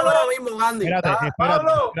buscarlo ahora mismo, Gandhi. Espérate.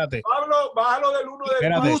 Pablo, bájalo del 1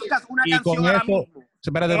 del Tú buscas una canción ahora mismo.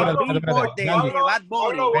 Espérate. De Bad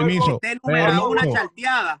Bunny. Permiso. Una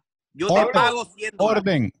charteada. Yo te pago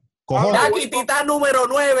 $100. Cojones. Jackie está número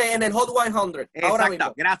 9 en el Hot 100. Ahora Exacto,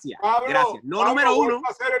 mismo. gracias. Pablo, Gracias. No Pablo, número uno. vuelvo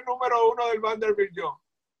a ser el número 1 del Vanderbilt John.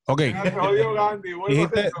 Ok. Jodido Gandhi, vuelvo a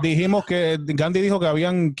ser yo. Dijimos que Gandhi dijo que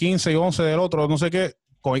habían 15 y 11 del otro, no sé qué.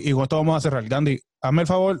 Y con esto vamos a cerrar. Gandhi, hazme el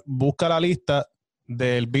favor, busca la lista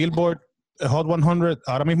del Billboard Hot 100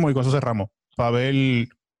 ahora mismo y con eso cerramos. Para ver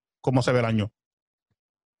cómo se ve el año.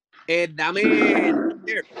 Dame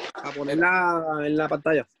a ponerla en la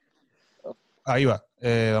pantalla. Ahí va.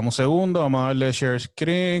 Dame un segundo. Vamos a darle share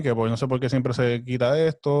screen, que pues no sé por qué siempre se quita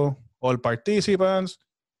esto. All participants.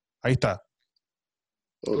 Ahí está.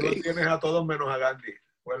 Tú lo tienes a todos menos a Gandhi.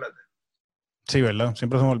 Acuérdate. Sí, ¿verdad?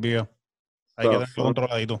 Siempre se me olvida. Hay que tenerlo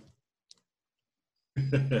controladito.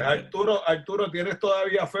 Arturo, ¿tienes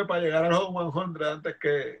todavía fe para llegar al Hot 100 antes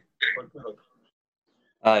que cualquier otro?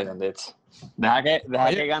 Ay, bendito. Deja que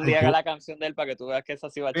Gandhi haga la canción de él para que tú veas que esa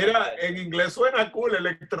sí va a echar. Mira, en inglés suena cool,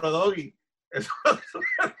 Electrodoggy.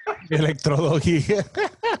 Electrodoggy.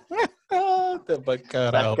 Te pa'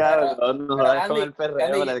 carajo. No sabes con el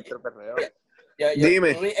perreo, el electroperreo.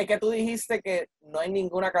 Dime. Es que tú dijiste que no hay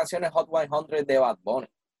ninguna canción en Hot 100 de Bad Bunny.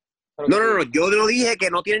 No. Yo no dije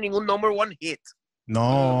que no tiene ningún number one hit.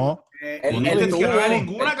 No. No hay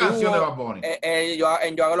ninguna canción de Bad Bunny. Yo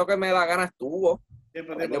hago lo que me da gana estuvo.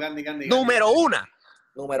 Número una.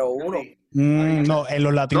 Número 1. No, en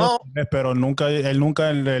los latinos, no. Pero nunca, el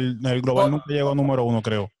global nunca llegó a número 1,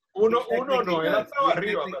 creo. Uno no, él estaba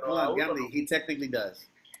arriba. Pero Gandhi, he technically does.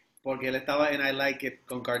 Porque él estaba en I Like It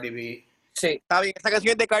con Cardi B. Sí. Está bien, esta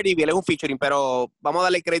canción es de Cardi B, él es un featuring, pero vamos a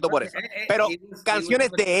darle crédito por eso. Pero canciones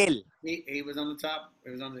de él. He was on the top.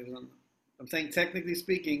 I'm saying, technically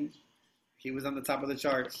speaking, he was on the top of the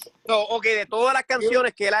charts. No, ok, de todas las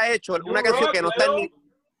canciones que él ha hecho, una canción que no está en ni...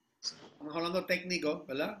 Estamos hablando técnico,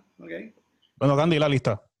 ¿verdad? Okay. Bueno, Gandhi, la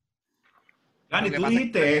lista. Gandhi, tú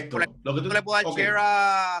dijiste esto. Lo que tú le puedes dar share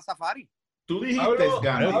a Safari. Tú dijiste,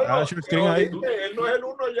 Gandhi. Él no es el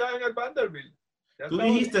 1 ya en el Vanderbilt. Tú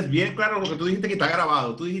dijiste bien claro lo que tú dijiste que está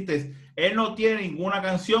grabado. Tú dijiste, él no tiene ninguna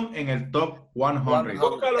canción en el top 100.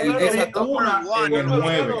 Él tiene una en el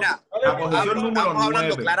 9. La posición número 9. Estamos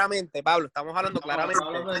hablando claramente, Pablo. Estamos hablando claramente.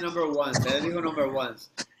 Estamos hablando de number one. Él dijo number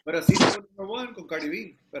ones. Pero sí dijo number one con Cardi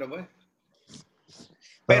B. Pero pues.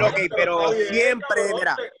 Pero siempre,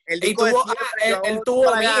 mira. Él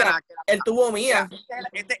tuvo mía.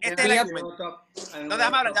 Este es el argumento. No,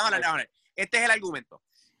 déjame hablar. Este es el argumento.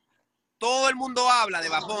 Todo el mundo habla de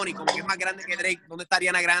Bad Bunny como que es más grande que Drake, ¿dónde está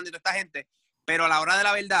Ariana Grande y toda esta gente? Pero a la hora de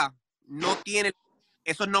la verdad, no tiene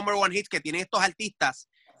esos number one hits que tienen estos artistas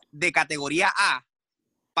de categoría A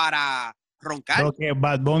para roncar. Creo que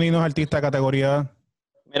Bad Bunny no es artista de categoría A.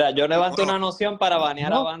 Mira, yo levanto una noción para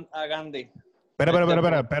banear a Gandhi.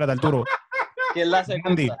 Espérate, Arturo. ¿Quién la hace?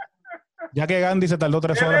 Gandhi. Ya que Gandhi se tardó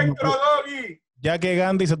 3 horas. Ya que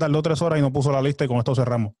Gandhi se tardó 3 horas y no puso la lista y con esto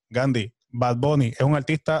cerramos. Gandhi, Bad Bunny, ¿es un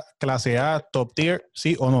artista clase A, top tier,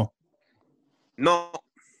 sí o no? No.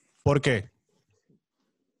 ¿Por qué?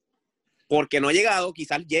 Porque no ha llegado,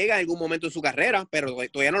 quizás llega en algún momento de su carrera, pero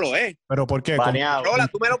todavía no lo es. ¿Pero por qué? Rola,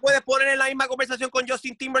 ¿tú me lo puedes poner en la misma conversación con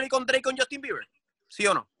Justin Timberlake, con Drake, con Justin Bieber? ¿Sí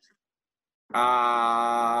o no?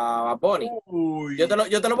 Bad Bunny.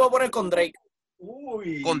 Yo te lo puedo poner con Drake.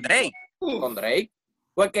 ¿Con Drake? Con Drake.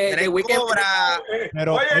 Porque Drake cobra...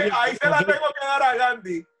 Pero, oye, ahí se la tengo que dar a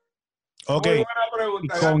Gandhi. Ok. Muy buena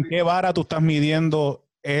pregunta, ¿Y con Gandhi. qué vara tú estás midiendo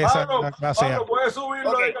esa clase A? Puedes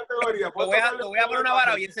subirlo de categoría. Te voy a poner una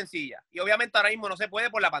vara bien sencilla. Y obviamente ahora mismo no se puede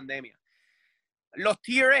por la pandemia. Los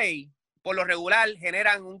Tier A, por lo regular,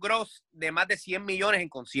 generan un gross de más de 100 millones en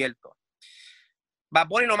conciertos. Bad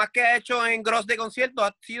Bunny lo más que ha hecho en gross de conciertos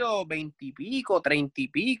ha sido 20 y pico, 30 y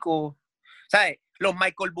pico. ¿Sabes? Los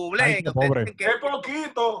Michael Bublé. Ay, qué pobre. Qué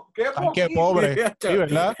poquito. Ay, qué pobre. Sí,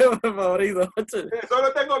 ¿verdad? Solo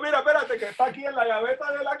tengo, mira, espérate, que está aquí en la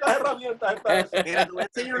gaveta de la caja de herramientas. Mira, te voy a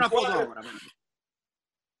enseñar una foto ahora. Te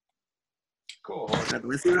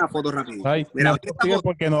voy a enseñar una foto rápido. Ay, mira, no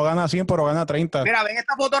porque no gana 100, pero gana 30. Mira, ven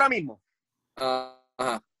esta foto ahora mismo.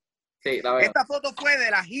 Ajá. Sí, la veo. Esta foto fue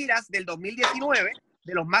de las giras del 2019,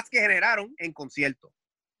 de los más que generaron en conciertos.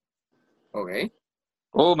 Ok.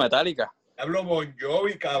 Metallica. Diablo Bon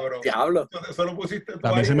Jovi, cabrón. Diablo. Eso lo pusiste tú.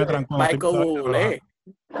 También se me trancó. Michael Bublé.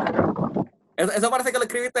 Eso parece que lo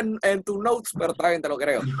escribiste en tus notes, pero está bien, te lo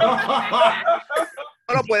creo.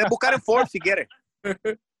 Lo puedes buscar en Forbes si quieres.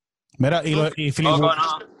 Mira, y Fleetwood,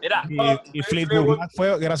 Mira. y Fleetwood Mac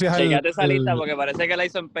fue gracias a Fíjate esa lista porque parece que la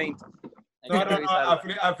hizo en Paint. No, a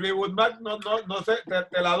Fleetwood Mac no sé,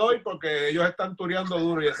 te la doy porque ellos están tureando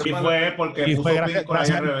duro. Y sí fue porque y puso fue gracias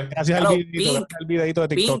al videito de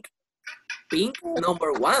TikTok. Pink, number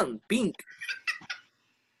one, Pink.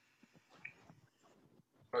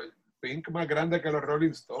 Pink más grande que los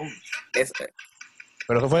Rolling Stones.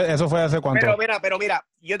 Pero eso fue hace cuánto. Pero mira,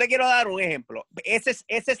 yo te quiero dar un ejemplo. Esa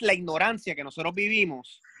es la ignorancia que nosotros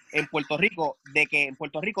vivimos en Puerto Rico, de que en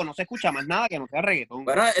Puerto Rico no se escucha más nada que no sea reggaetón.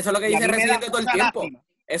 Bueno, eso es lo que dice Residente todo el tiempo.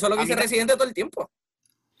 Eso es lo que dice Residente todo el tiempo.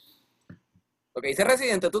 Lo que dice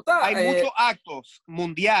Residente, tú estás... Hay muchos actos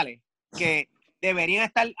mundiales que deberían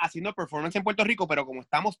estar haciendo performance en Puerto Rico, pero como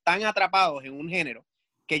estamos tan atrapados en un género,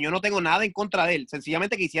 que yo no tengo nada en contra de él,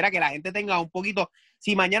 sencillamente quisiera que la gente tenga un poquito...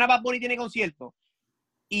 Si mañana Bad Bunny tiene concierto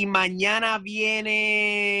y mañana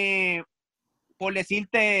viene, por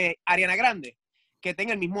decirte, Ariana Grande, que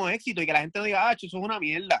tenga el mismo éxito y que la gente diga, eso es una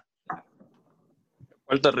mierda.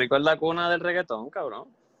 Puerto Rico es la cuna del reggaetón,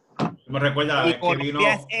 cabrón. Me recuerda y que vino...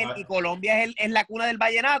 Colombia es la cuna del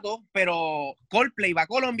vallenato, pero Coldplay va a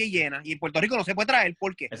Colombia y llena. Y en Puerto Rico no se puede traer,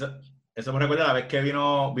 ¿por qué? Eso me recuerda la vez que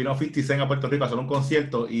vino 50 Cent a Puerto Rico a hacer un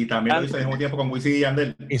concierto y también lo hizo al mismo tiempo con Wisin y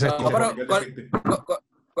Yandel.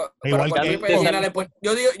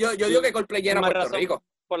 Yo digo que Coldplay llena Puerto Rico.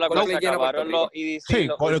 Por la cual se acabaron los EDC. Sí,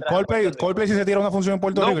 Coldplay si se tira una función en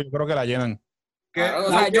Puerto Rico, yo creo que la llenan. O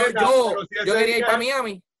sea, yo quería ir para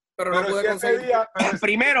Miami, pero no pude conseguir.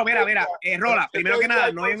 Primero, mira, Rola, primero que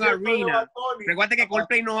nada, no hay una arena. Recuerda que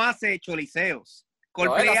Coldplay no hace choliseos.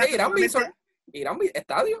 Coldplay hace Irán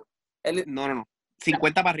estadio. No.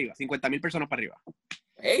 50 para arriba, 50,000 personas para arriba.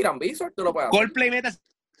 Irán Bison, tú lo puedes hacer. Coldplay mete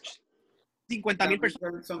 50,000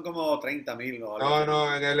 personas. Son como 30,000.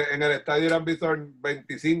 No, en el estadio Irán Bison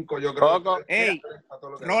 25, yo creo.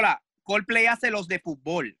 Rola, Coldplay hace los de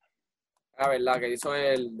fútbol. La verdad, que hizo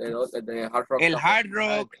el de Hard Rock. El Hard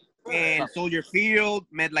Rock, el Soldier Field,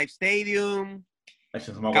 MetLife Stadium,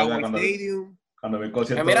 Cowboy Stadium.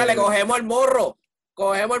 Mira, le cogemos el morro.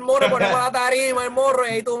 Ponemos la tarima, el morro,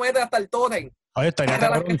 y ahí tú metes hasta el tótem. Oye, estaría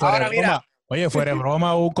ahora mira. Oye, fuera de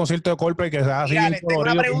broma, un concierto de Coldplay que se hace así bien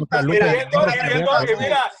colorido.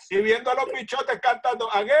 Y viendo a los bichotes cantando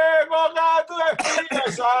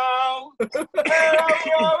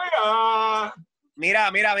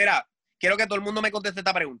Mira. Quiero que todo el mundo me conteste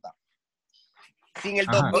esta pregunta. Si en el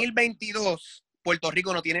 2022 Puerto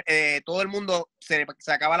Rico no tiene, todo el mundo se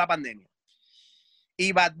acaba la pandemia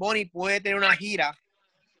y Bad Bunny puede tener una gira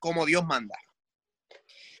como Dios manda.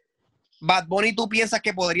 Bad Bunny, ¿tú piensas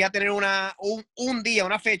que podría tener un día,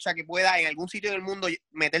 una fecha que pueda en algún sitio del mundo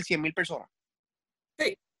meter 100,000 personas?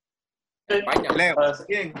 Sí. Leo.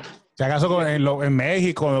 Si acaso en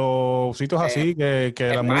México o sitios así que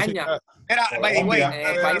la música... Mira, by the way,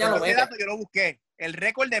 España yo lo busqué. El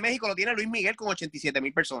récord de México lo tiene Luis Miguel con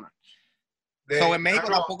 87,000 personas. En México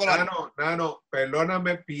tampoco lo hay. Nano,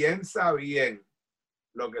 perdóname, piensa bien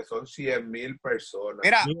lo que son 100,000 personas.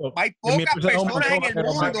 Mira, hay pocas personas en el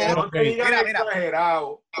mundo.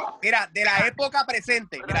 Mira, de la época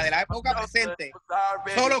presente,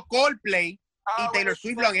 solo Coldplay y Taylor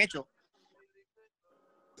Swift lo han hecho.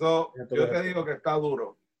 Yo te digo que está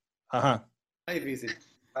duro. Ajá. Está difícil.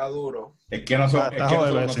 Está duro. Es que no son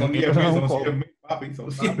 10,000, son 100,000, papi.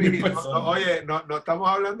 Son 100,000 personas. Oye, no estamos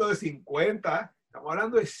hablando de 50, estamos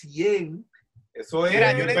hablando de 100. Eso es.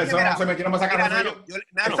 Mira, yo le personas no se metieron para sacar eso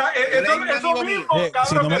mismo,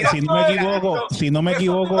 si no me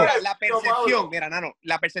equivoco.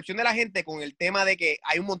 La percepción de la gente con el tema de que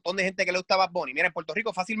hay un montón de gente que le gusta Bad Bunny. Mira, en Puerto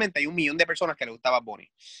Rico fácilmente hay 1 millón de personas que le gusta Bad Bunny.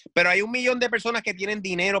 Pero hay 1 millón de personas que tienen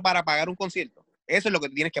dinero para pagar un concierto. Eso es lo que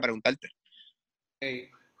tienes que preguntarte.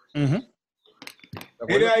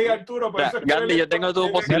 Mire ahí, Arturo. Gandhi, yo tengo tu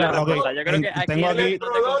posible respuesta. Yo creo que aquí tengo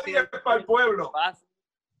para el pueblo.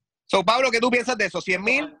 Pablo, ¿qué tú piensas de eso?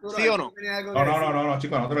 ¿100,000? ¿Sí o no? No,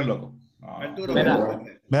 chicos, no, tú eres loco.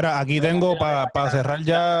 Mira, aquí tengo para cerrar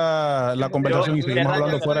ya la conversación y seguimos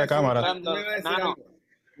hablando fuera de cámara.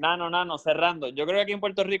 Nano, cerrando. Yo creo que aquí en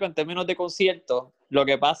Puerto Rico, en términos de conciertos, lo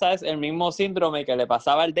que pasa es el mismo síndrome que le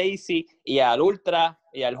pasaba al Daisy y al Ultra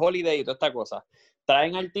y al Holiday y toda esta cosa.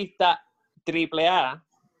 Traen artistas AAA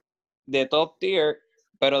de top tier,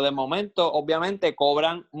 pero de momento, obviamente,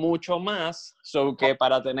 cobran mucho más. So que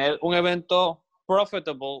para tener un evento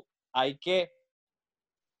profitable hay que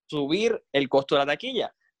subir el costo de la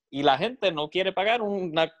taquilla. Y la gente no quiere pagar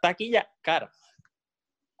una taquilla cara.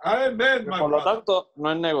 Por lo tanto,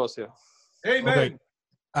 no es negocio. Okay.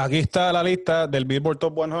 Aquí está la lista del Billboard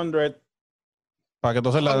Top 100 para que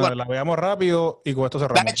entonces la veamos rápido y con esto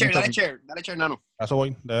cerramos. Dale share, Nano. A eso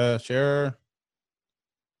voy. De share.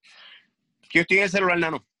 Yo estoy en el celular,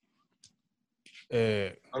 Nano.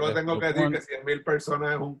 Solo tengo que decir que 100,000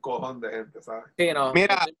 personas es un cojón de gente, ¿sabes? Sí, no.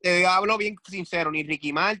 Mira, te hablo bien sincero, ni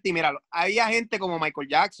Ricky Martin, mira, había gente como Michael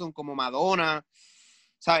Jackson, como Madonna,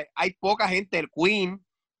 ¿sabes? Hay poca gente, el Queen.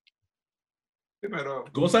 Sí, pero...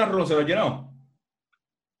 ¿Cómo se lo llenó?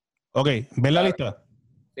 Ok, ¿ven la lista?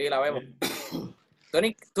 Sí, la vemos.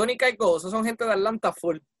 Tony Kaiko, esos son gente de Atlanta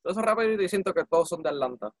full. Todos esos raperos y siento que todos son de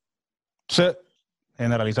Atlanta. Sí,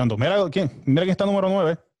 generalizando. Mira quién está número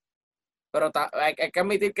 9. Pero hay que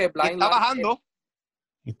admitir que Blind Está bajando.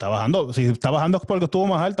 Y está bajando. Si está bajando es porque estuvo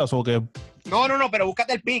más alta, o que... No, pero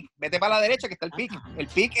búscate el pick. Vete para la derecha que está el pick. El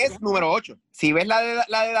pick es número 8. Si ves la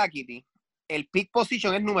de Daquiti, el pick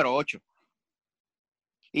position es número 8.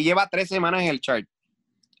 Y lleva 3 semanas en el chart.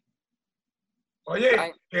 Oye,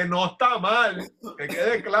 que no está mal. Que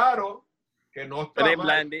quede claro que no está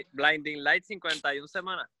mal. Blinding Light, 51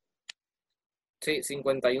 semanas. Sí,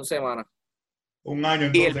 51 semanas. Un año.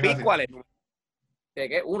 ¿Y el pick cuál es?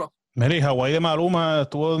 ¿Qué? 1. Mira, Hawaii de Maluma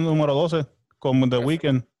estuvo número 12 con The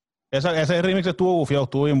Weeknd. Ese remix estuvo bufiado,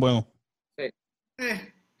 estuvo bien bueno. Sí.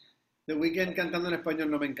 The Weeknd cantando en español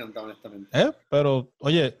no me encanta, honestamente. Pero,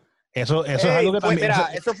 oye, eso es algo que también...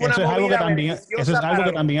 Eso es algo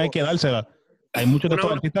que también hay que dársela. Hay muchos de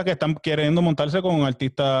estos artistas que están queriendo montarse con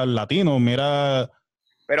artistas latinos. Mira...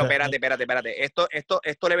 Pero espérate.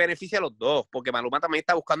 Esto le beneficia a los dos, porque Maluma también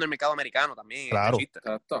está buscando el mercado americano también. Claro.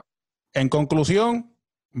 Exacto. En conclusión,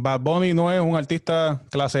 Bad Bunny no es un artista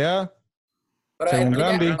clase A. Pero,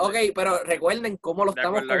 pero recuerden cómo lo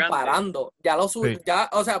estamos comparando.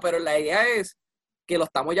 Pero la idea es que lo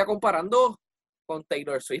estamos ya comparando con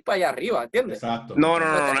Taylor Swift para allá arriba, ¿entiendes? Exacto. No,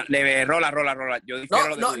 rola. Yo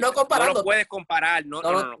no comparando. No lo puedes comparar. No,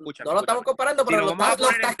 escucha. No lo estamos comparando, pero lo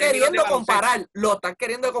estás queriendo comparar. Lo estás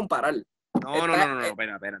queriendo comparar. No,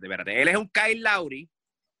 espérate. Él es un Kyle Lowry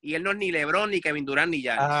y él no es ni LeBron, ni Kevin Durant, ni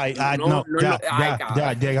Giannis.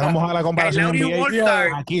 Ya, llegamos a la comparación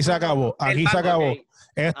NBA. Aquí se acabó.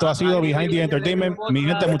 Esto ha sido Behind the Entertainment. Mi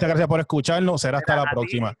gente, muchas gracias por escucharnos. Será hasta la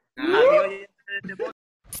próxima.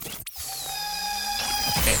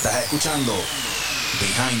 Estás escuchando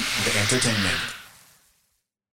Behind the Entertainment.